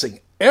blessing.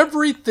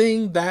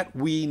 Everything that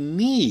we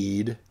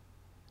need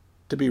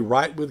to be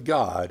right with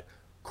God,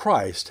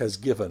 Christ has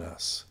given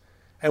us.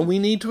 And we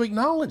need to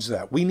acknowledge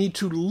that. We need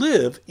to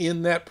live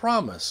in that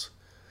promise.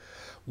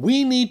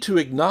 We need to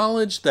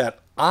acknowledge that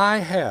I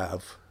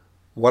have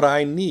what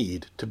I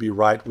need to be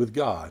right with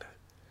God.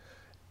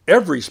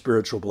 Every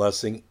spiritual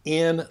blessing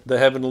in the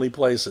heavenly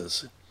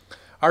places.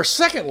 Our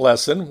second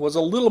lesson was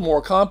a little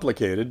more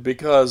complicated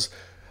because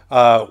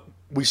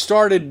we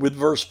started with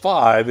verse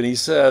 5, and he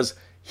says,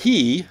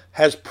 "He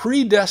has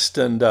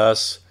predestined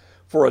us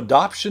for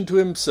adoption to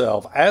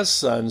Himself as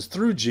sons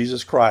through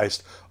Jesus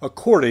Christ,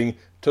 according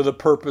to the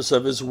purpose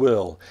of His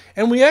will."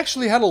 And we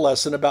actually had a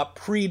lesson about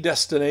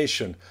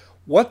predestination.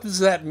 What does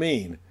that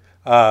mean?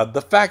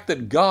 The fact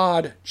that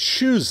God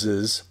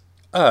chooses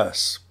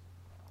us.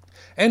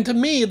 And to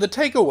me, the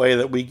takeaway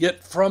that we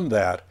get from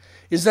that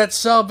is that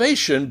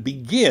salvation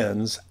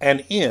begins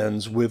and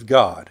ends with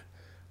God.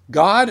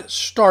 God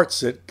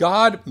starts it.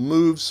 God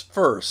moves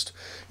first.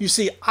 You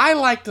see, I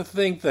like to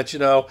think that,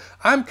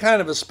 I'm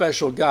kind of a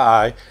special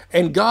guy,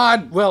 and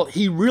God, well,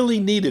 He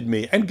really needed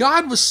me. And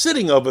God was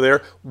sitting over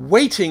there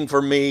waiting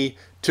for me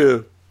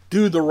to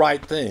do the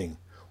right thing.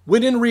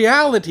 When in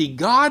reality,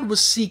 God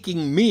was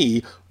seeking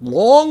me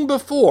long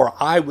before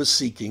I was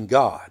seeking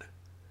God.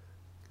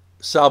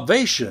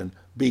 Salvation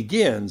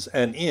begins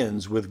and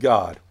ends with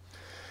God.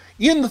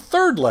 In the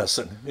third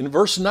lesson, in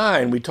verse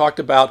 9, we talked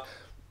about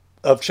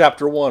of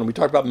chapter 1, we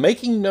talked about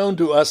making known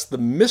to us the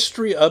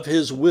mystery of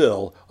His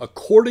will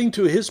according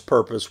to His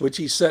purpose, which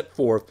He set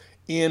forth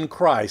in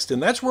Christ.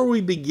 And that's where we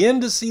begin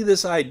to see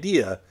this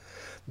idea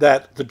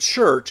that the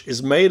church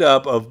is made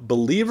up of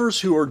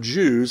believers who are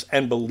Jews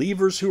and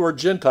believers who are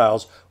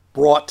Gentiles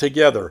brought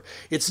together.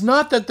 It's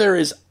not that there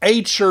is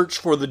a church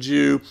for the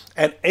Jew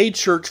and a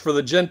church for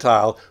the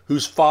Gentile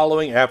who's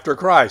following after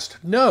Christ.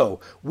 No,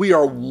 we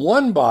are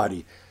one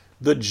body.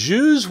 The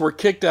Jews were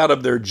kicked out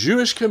of their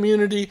Jewish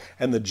community,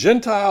 and the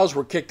Gentiles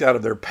were kicked out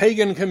of their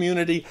pagan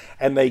community,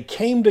 and they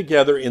came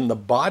together in the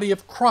body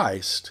of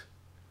Christ,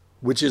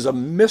 which is a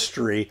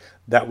mystery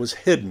that was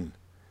hidden.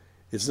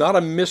 It's not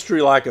a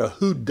mystery like a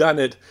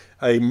whodunit,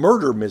 a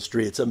murder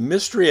mystery. It's a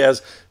mystery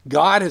as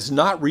God has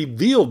not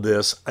revealed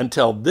this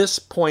until this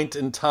point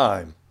in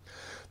time.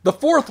 The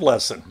fourth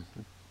lesson,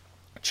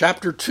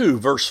 chapter 2,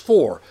 verse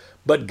 4,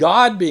 "But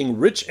God, being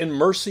rich in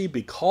mercy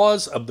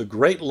because of the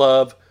great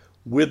love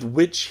with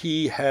which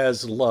He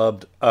has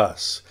loved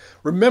us."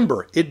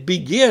 Remember, it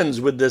begins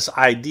with this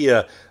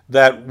idea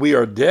that we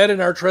are dead in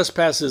our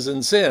trespasses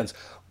and sins.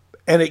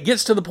 And it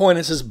gets to the point,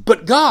 it says,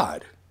 but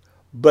God,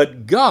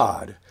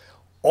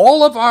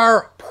 all of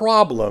our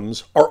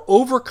problems are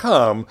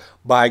overcome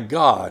by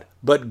God.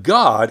 But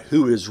God,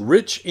 who is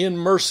rich in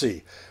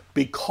mercy,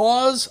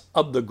 because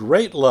of the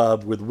great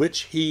love with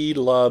which He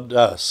loved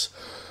us.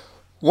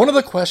 One of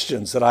the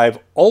questions that I've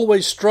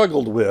always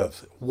struggled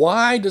with,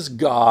 why does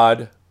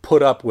God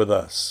put up with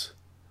us?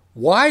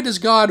 Why does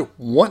God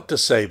want to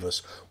save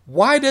us?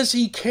 Why does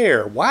He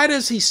care? Why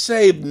does He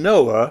save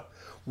Noah?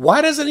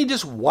 Why doesn't He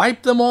just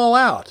wipe them all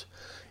out?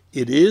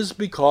 It is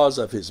because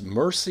of His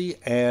mercy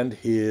and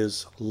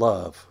His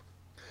love.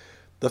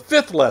 The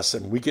fifth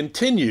lesson, we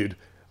continued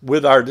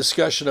with our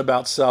discussion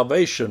about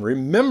salvation,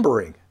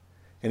 remembering,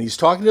 and he's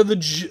talking to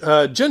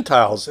the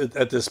Gentiles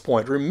at this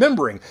point,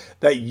 remembering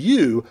that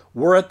you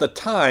were at the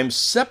time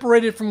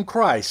separated from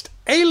Christ,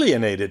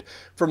 alienated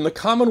from the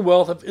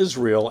commonwealth of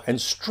Israel,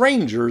 and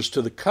strangers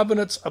to the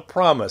covenants of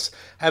promise,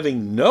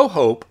 having no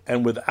hope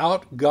and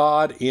without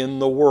God in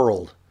the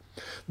world.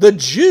 The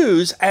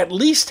Jews at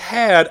least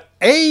had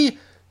a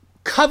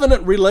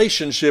covenant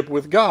relationship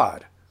with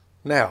God.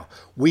 Now,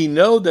 we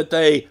know that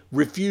they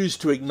refused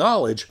to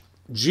acknowledge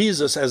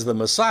Jesus as the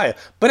Messiah,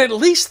 but at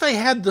least they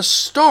had the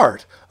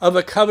start of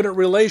a covenant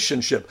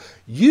relationship.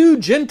 You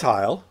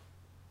Gentile,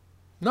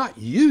 not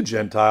you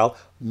Gentile,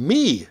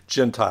 me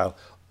Gentile,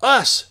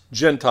 us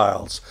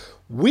Gentiles.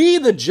 We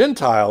the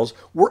Gentiles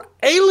were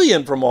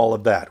alien from all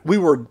of that. We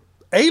were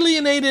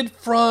alienated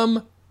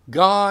from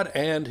God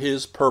and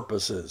His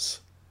purposes.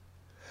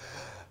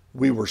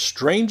 We were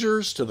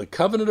strangers to the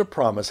covenant of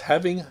promise,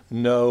 having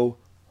no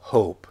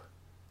hope.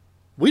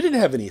 We didn't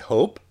have any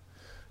hope.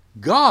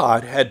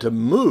 God had to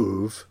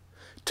move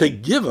to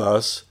give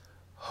us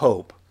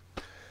hope.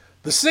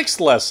 The sixth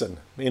lesson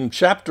in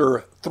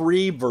chapter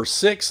 3, verse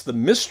 6, the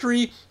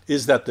mystery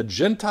is that the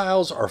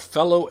Gentiles are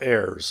fellow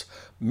heirs,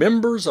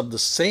 members of the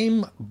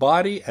same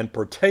body and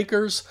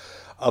partakers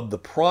of the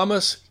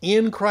promise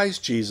in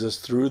Christ Jesus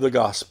through the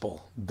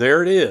gospel.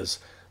 There it is.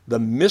 The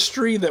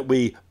mystery that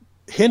we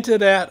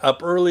hinted at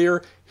up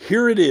earlier,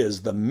 here it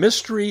is. The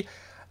mystery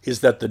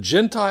is that the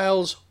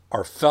Gentiles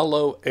are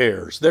fellow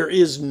heirs. There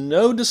is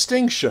no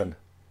distinction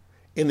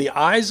in the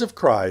eyes of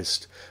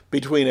Christ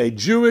between a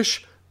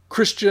Jewish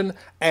Christian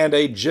and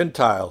a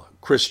Gentile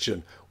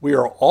Christian. We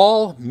are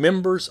all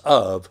members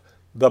of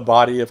the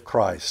body of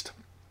Christ.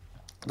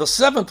 The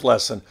seventh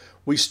lesson,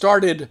 we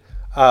started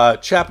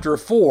chapter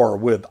 4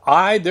 with,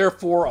 I,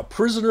 therefore, a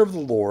prisoner of the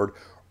Lord,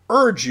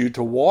 urge you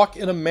to walk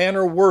in a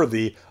manner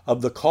worthy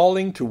of the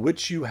calling to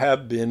which you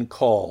have been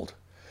called.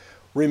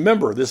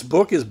 Remember, this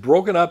book is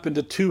broken up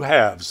into two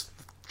halves.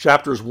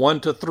 Chapters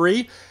 1 to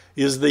 3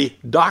 is the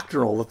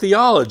doctrinal, the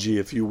theology,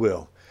 if you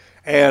will.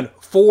 And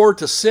 4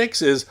 to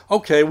 6 is,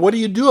 okay, what do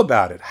you do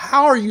about it?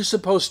 How are you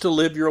supposed to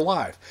live your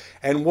life?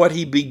 And what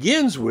he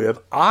begins with,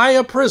 I,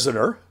 a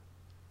prisoner,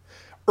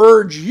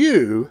 urge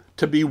you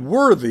to be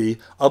worthy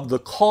of the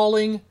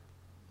calling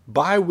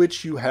by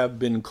which you have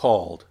been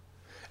called.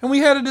 And we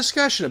had a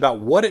discussion about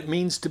what it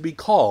means to be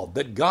called,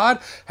 that God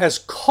has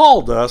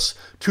called us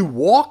to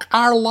walk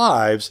our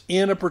lives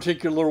in a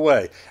particular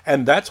way.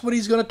 And that's what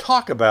he's going to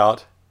talk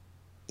about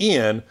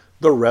in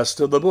the rest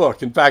of the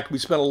book. In fact, we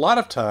spent a lot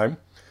of time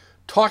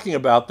talking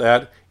about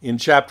that in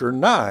chapter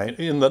 9,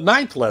 in the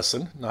 9th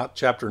lesson, not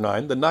chapter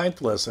 9, the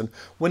 9th lesson,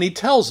 when he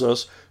tells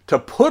us to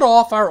put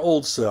off our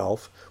old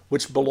self,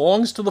 which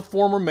belongs to the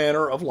former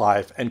manner of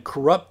life and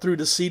corrupt through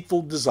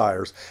deceitful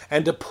desires,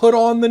 and to put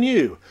on the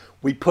new.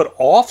 We put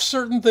off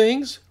certain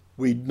things.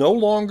 We no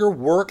longer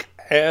walk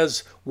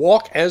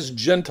as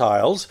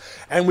Gentiles,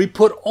 and we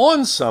put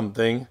on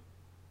something.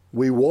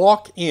 We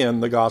walk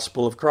in the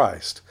gospel of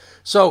Christ.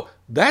 So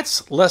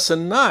that's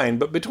lesson 9,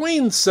 but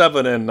between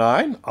 7 and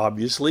 9,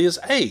 obviously, is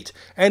 8.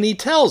 And he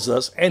tells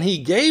us, and he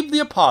gave the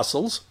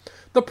apostles,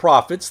 the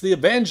prophets, the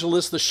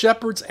evangelists, the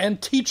shepherds,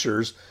 and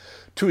teachers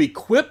to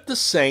equip the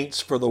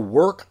saints for the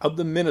work of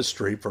the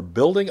ministry, for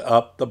building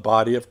up the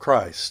body of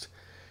Christ.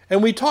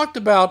 And we talked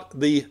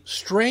about the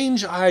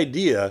strange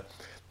idea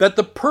that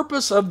the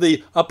purpose of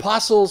the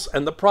apostles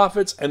and the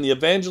prophets and the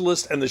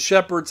evangelists and the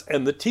shepherds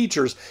and the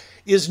teachers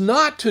is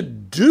not to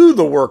do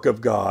the work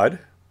of God,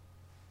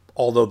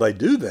 although they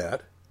do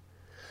that.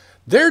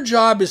 Their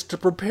job is to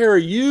prepare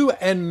you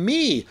and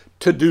me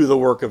to do the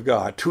work of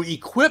God, to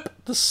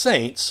equip the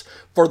saints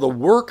for the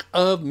work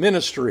of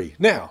ministry.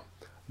 Now,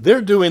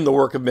 they're doing the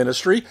work of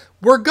ministry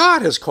where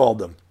God has called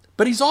them,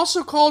 but he's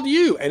also called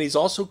you and he's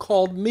also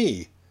called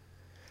me.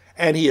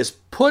 And he has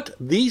put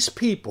these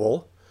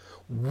people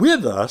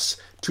with us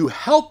to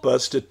help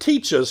us, to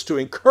teach us, to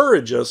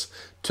encourage us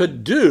to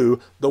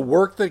do the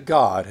work that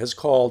God has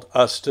called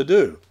us to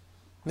do.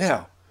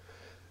 Now,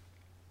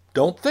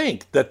 don't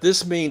think that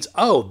this means,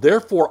 oh,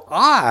 therefore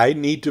I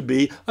need to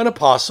be an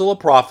apostle, a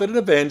prophet, an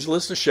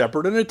evangelist, a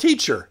shepherd, and a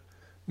teacher.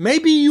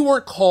 Maybe you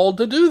weren't called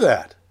to do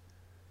that.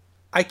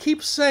 I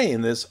keep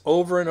saying this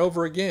over and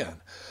over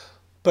again.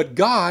 But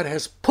God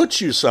has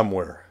put you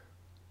somewhere.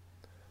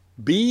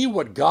 Be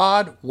what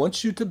God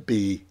wants you to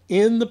be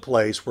in the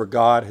place where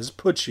God has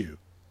put you.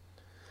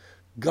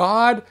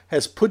 God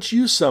has put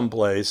you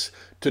someplace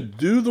to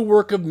do the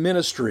work of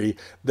ministry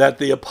that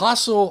the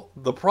apostle,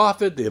 the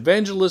prophet, the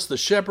evangelist, the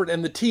shepherd,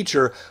 and the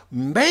teacher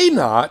may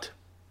not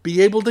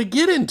be able to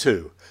get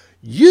into.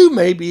 You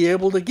may be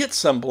able to get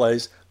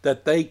someplace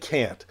that they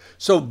can't.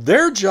 So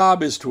their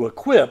job is to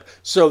equip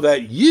so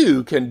that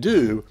you can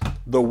do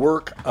the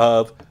work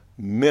of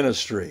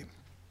ministry.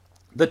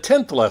 The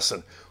 10th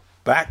lesson,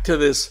 back to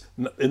this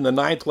in the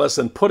 9th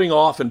lesson, putting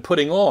off and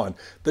putting on.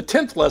 The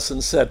 10th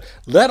lesson said,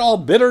 let all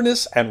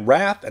bitterness and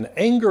wrath and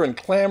anger and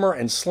clamor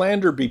and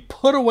slander be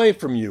put away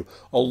from you,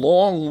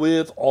 along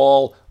with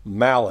all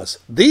malice.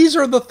 These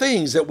are the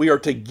things that we are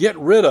to get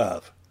rid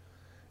of.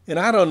 And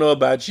I don't know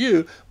about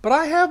you, but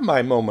I have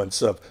my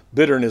moments of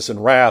bitterness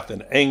and wrath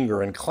and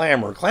anger and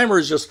clamor. Clamor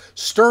is just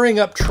stirring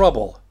up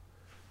trouble.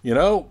 You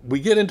know,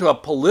 we get into a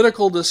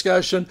political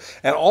discussion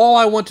and all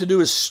I want to do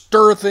is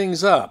stir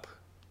things up.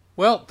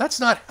 Well, that's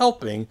not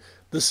helping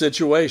the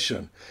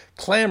situation.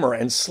 Clamor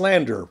and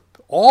slander,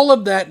 all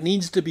of that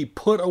needs to be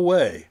put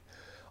away,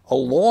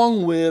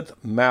 along with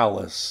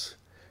malice.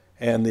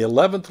 And the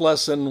 11th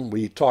lesson,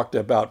 we talked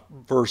about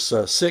verse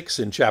 6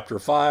 in chapter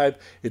 5.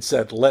 It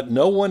said, let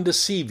no one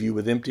deceive you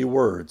with empty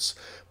words,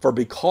 for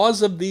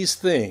because of these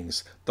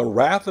things, the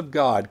wrath of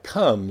God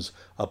comes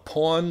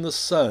upon the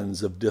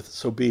sons of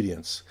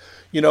disobedience.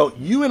 You know,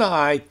 you and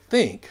I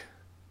think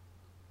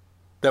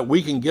that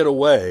we can get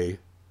away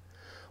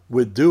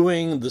with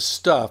doing the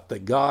stuff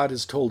that God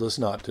has told us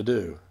not to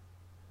do.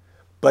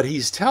 But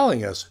he's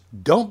telling us,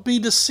 don't be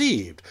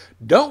deceived.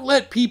 Don't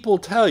let people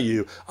tell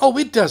you, oh,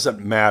 it doesn't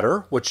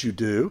matter what you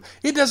do.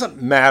 It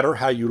doesn't matter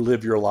how you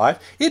live your life.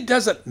 It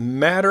doesn't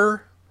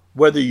matter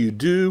whether you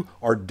do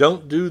or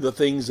don't do the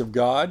things of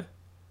God.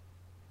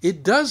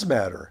 It does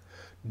matter.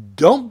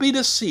 Don't be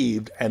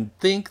deceived and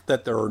think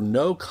that there are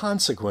no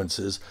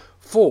consequences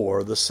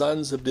for the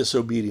sons of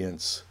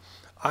disobedience.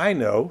 I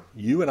know,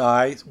 you and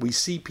I, we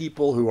see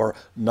people who are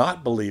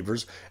not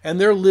believers and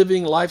they're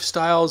living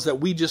lifestyles that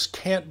we just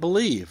can't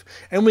believe.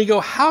 And we go,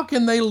 how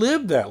can they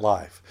live that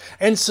life?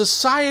 And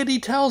society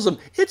tells them,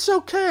 it's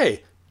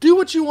okay. Do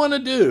what you want to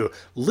do.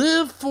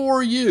 Live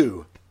for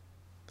you.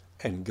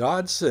 And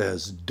God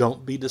says,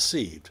 don't be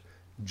deceived.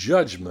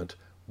 Judgment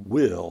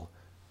will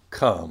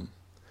come.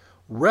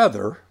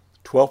 Rather,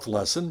 12th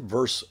lesson,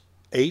 verse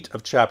 8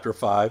 of chapter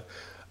 5,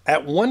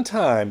 at one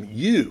time,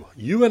 you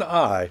and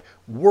I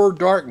were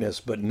darkness,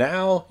 but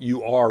now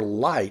you are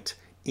light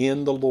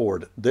in the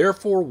Lord.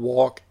 Therefore,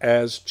 walk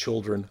as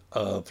children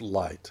of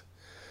light.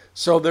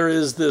 So there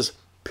is this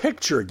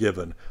picture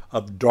given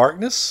of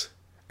darkness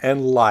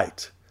and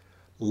light.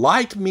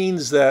 Light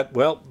means that,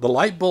 well, the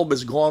light bulb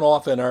has gone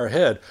off in our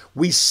head.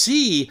 We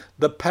see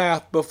the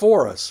path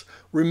before us.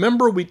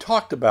 Remember, we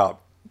talked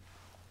about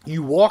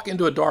you walk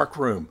into a dark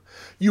room.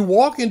 You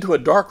walk into a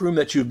dark room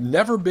that you've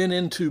never been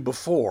into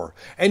before,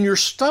 and you're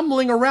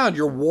stumbling around.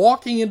 You're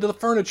walking into the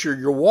furniture.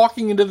 You're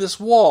walking into this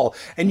wall,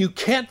 and you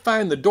can't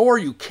find the door.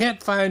 You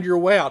can't find your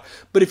way out.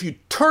 But if you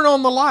turn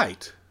on the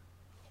light,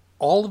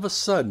 all of a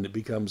sudden it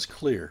becomes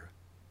clear.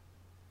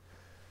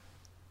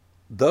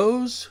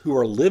 Those who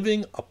are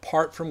living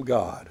apart from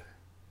God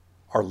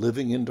are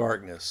living in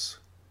darkness,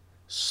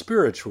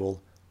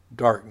 spiritual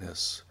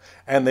darkness,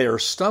 and they are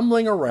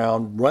stumbling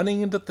around,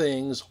 running into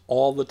things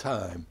all the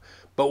time.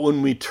 But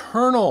when we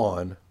turn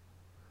on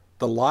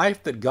the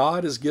life that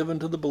God has given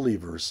to the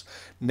believers,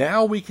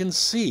 now we can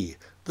see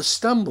the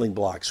stumbling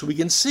blocks. We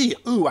can see,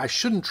 ooh, I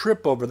shouldn't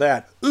trip over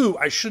that. Ooh,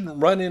 I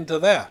shouldn't run into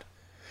that.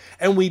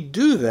 And we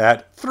do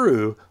that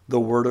through the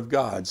Word of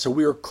God. So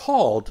we are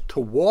called to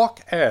walk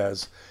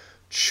as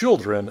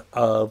children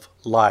of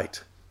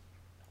light.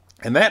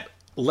 And that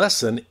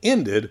lesson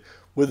ended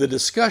with a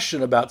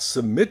discussion about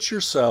submit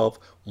yourself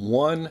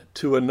one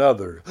to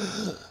another.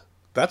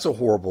 That's a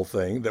horrible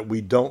thing that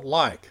we don't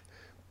like.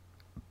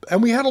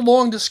 And we had a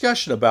long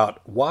discussion about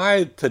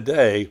why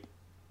today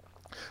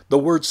the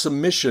word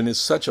submission is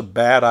such a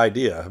bad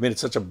idea. I mean,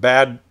 it's such a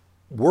bad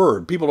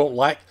word. People don't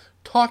like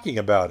talking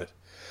about it.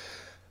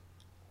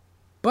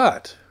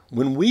 But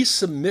when we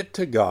submit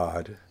to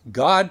God,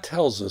 God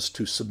tells us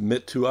to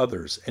submit to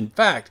others. In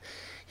fact,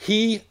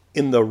 He,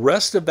 in the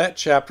rest of that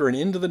chapter and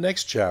into the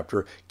next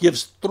chapter,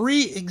 gives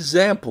 3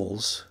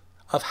 examples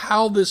of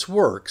how this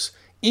works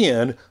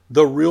in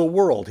the real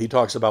world. He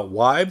talks about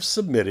wives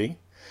submitting,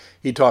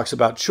 he talks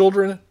about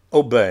children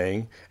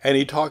obeying, and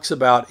he talks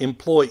about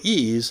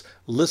employees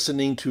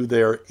listening to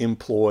their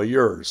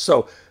employers.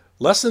 So,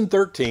 lesson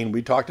 13,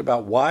 we talked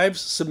about wives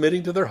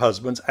submitting to their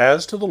husbands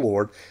as to the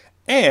Lord,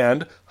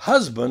 and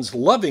husbands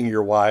loving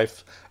your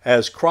wife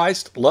as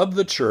Christ loved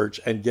the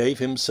church and gave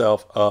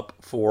himself up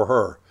for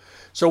her.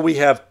 So we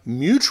have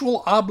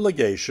mutual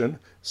obligation,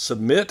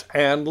 submit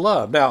and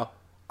love. Now,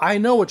 I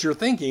know what you're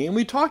thinking, and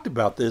we talked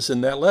about this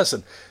in that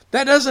lesson.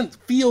 That doesn't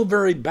feel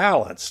very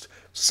balanced.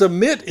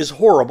 Submit is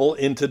horrible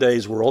in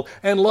today's world,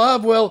 and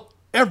love, well,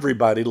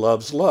 everybody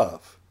loves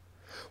love.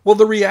 Well,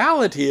 the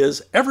reality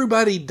is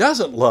everybody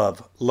doesn't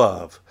love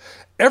love.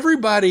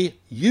 Everybody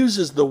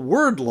uses the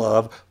word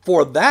love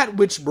for that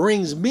which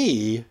brings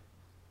me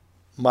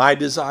my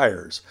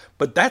desires.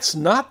 But that's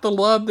not the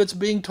love that's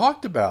being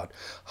talked about.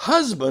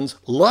 Husbands,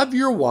 love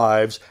your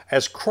wives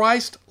as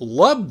Christ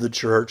loved the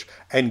church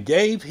and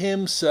gave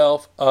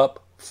himself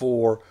up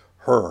for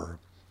her.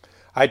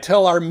 I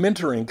tell our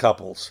mentoring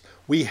couples,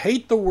 we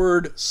hate the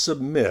word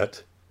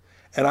submit,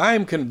 and I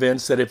am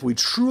convinced that if we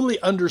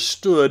truly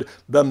understood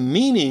the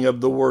meaning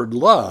of the word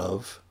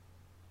love,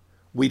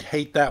 we'd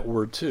hate that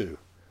word too.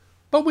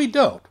 But we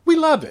don't. We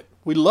love it.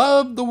 We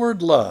love the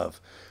word love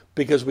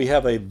because we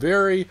have a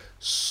very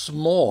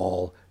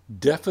small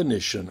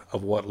definition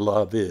of what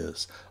love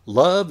is.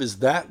 Love is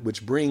that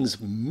which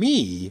brings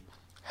me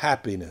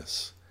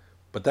happiness.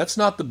 But that's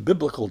not the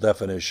biblical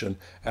definition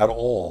at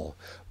all.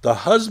 The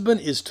husband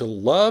is to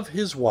love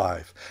his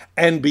wife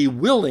and be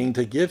willing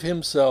to give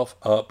himself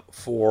up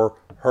for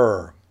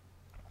her.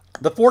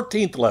 The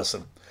 14th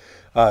lesson,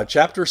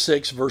 chapter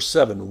 6, verse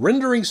 7,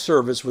 rendering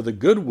service with a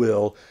good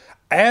will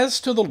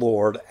as to the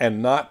Lord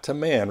and not to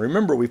man.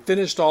 Remember, we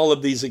finished all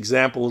of these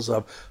examples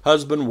of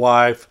husband,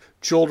 wife,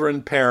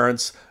 children,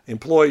 parents,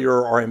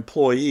 employer, or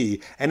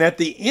employee. And at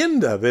the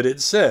end of it,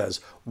 it says,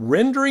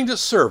 rendering to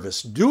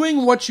service,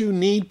 doing what you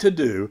need to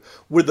do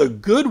with a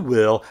good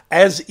will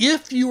as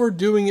if you are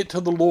doing it to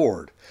the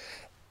Lord.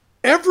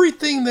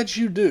 Everything that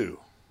you do,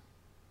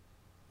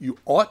 you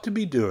ought to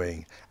be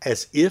doing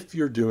as if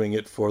you're doing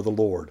it for the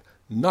Lord,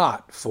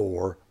 not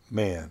for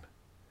man.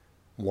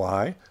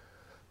 Why?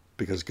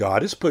 Because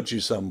God has put you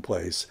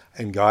someplace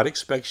and God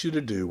expects you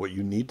to do what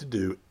you need to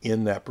do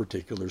in that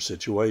particular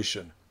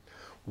situation.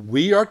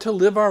 We are to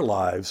live our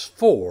lives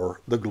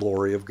for the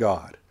glory of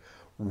God,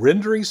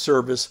 rendering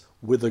service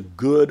with a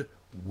good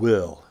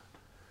will.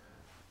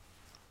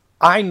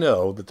 I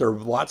know that there are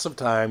lots of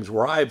times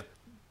where I've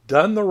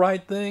done the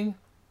right thing,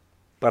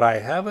 but I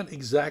haven't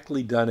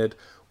exactly done it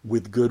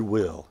with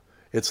goodwill.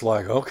 It's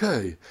like,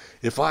 okay,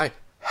 if I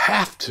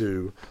have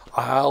to,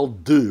 I'll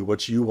do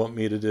what you want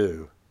me to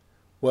do.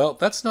 Well,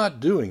 that's not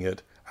doing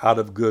it out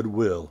of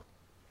goodwill.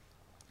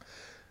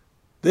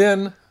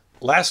 Then,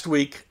 last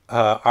week,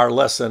 our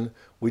lesson,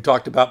 we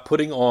talked about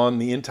putting on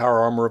the entire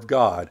armor of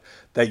God,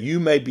 that you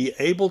may be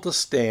able to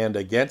stand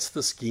against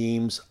the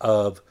schemes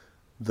of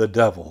the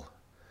devil.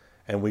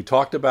 And we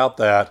talked about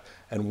that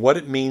and what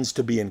it means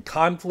to be in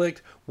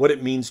conflict, what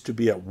it means to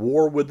be at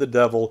war with the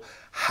devil,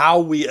 how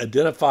we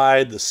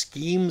identify the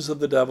schemes of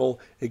the devil,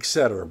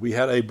 etc. We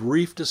had a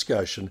brief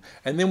discussion,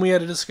 and then we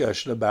had a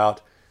discussion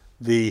about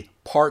the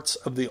parts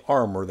of the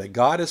armor that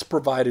God has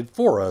provided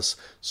for us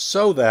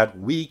so that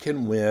we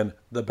can win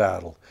the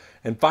battle.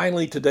 And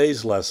finally,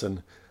 today's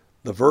lesson,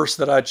 the verse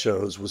that I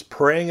chose was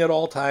praying at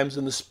all times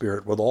in the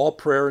Spirit with all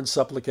prayer and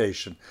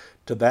supplication.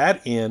 To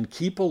that end,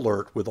 keep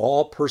alert with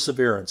all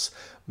perseverance,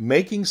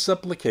 making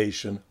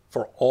supplication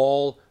for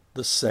all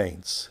the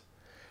saints.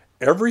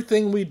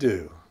 Everything we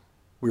do,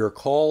 we are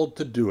called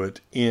to do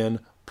it in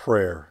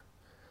prayer.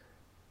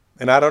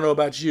 And I don't know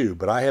about you,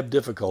 but I have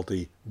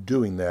difficulty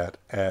doing that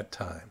at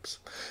times.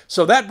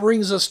 So that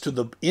brings us to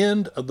the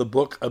end of the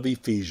book of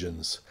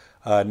Ephesians.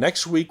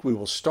 Next week we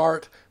will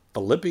start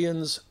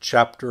Philippians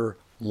chapter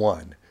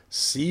 1.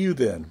 See you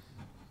then.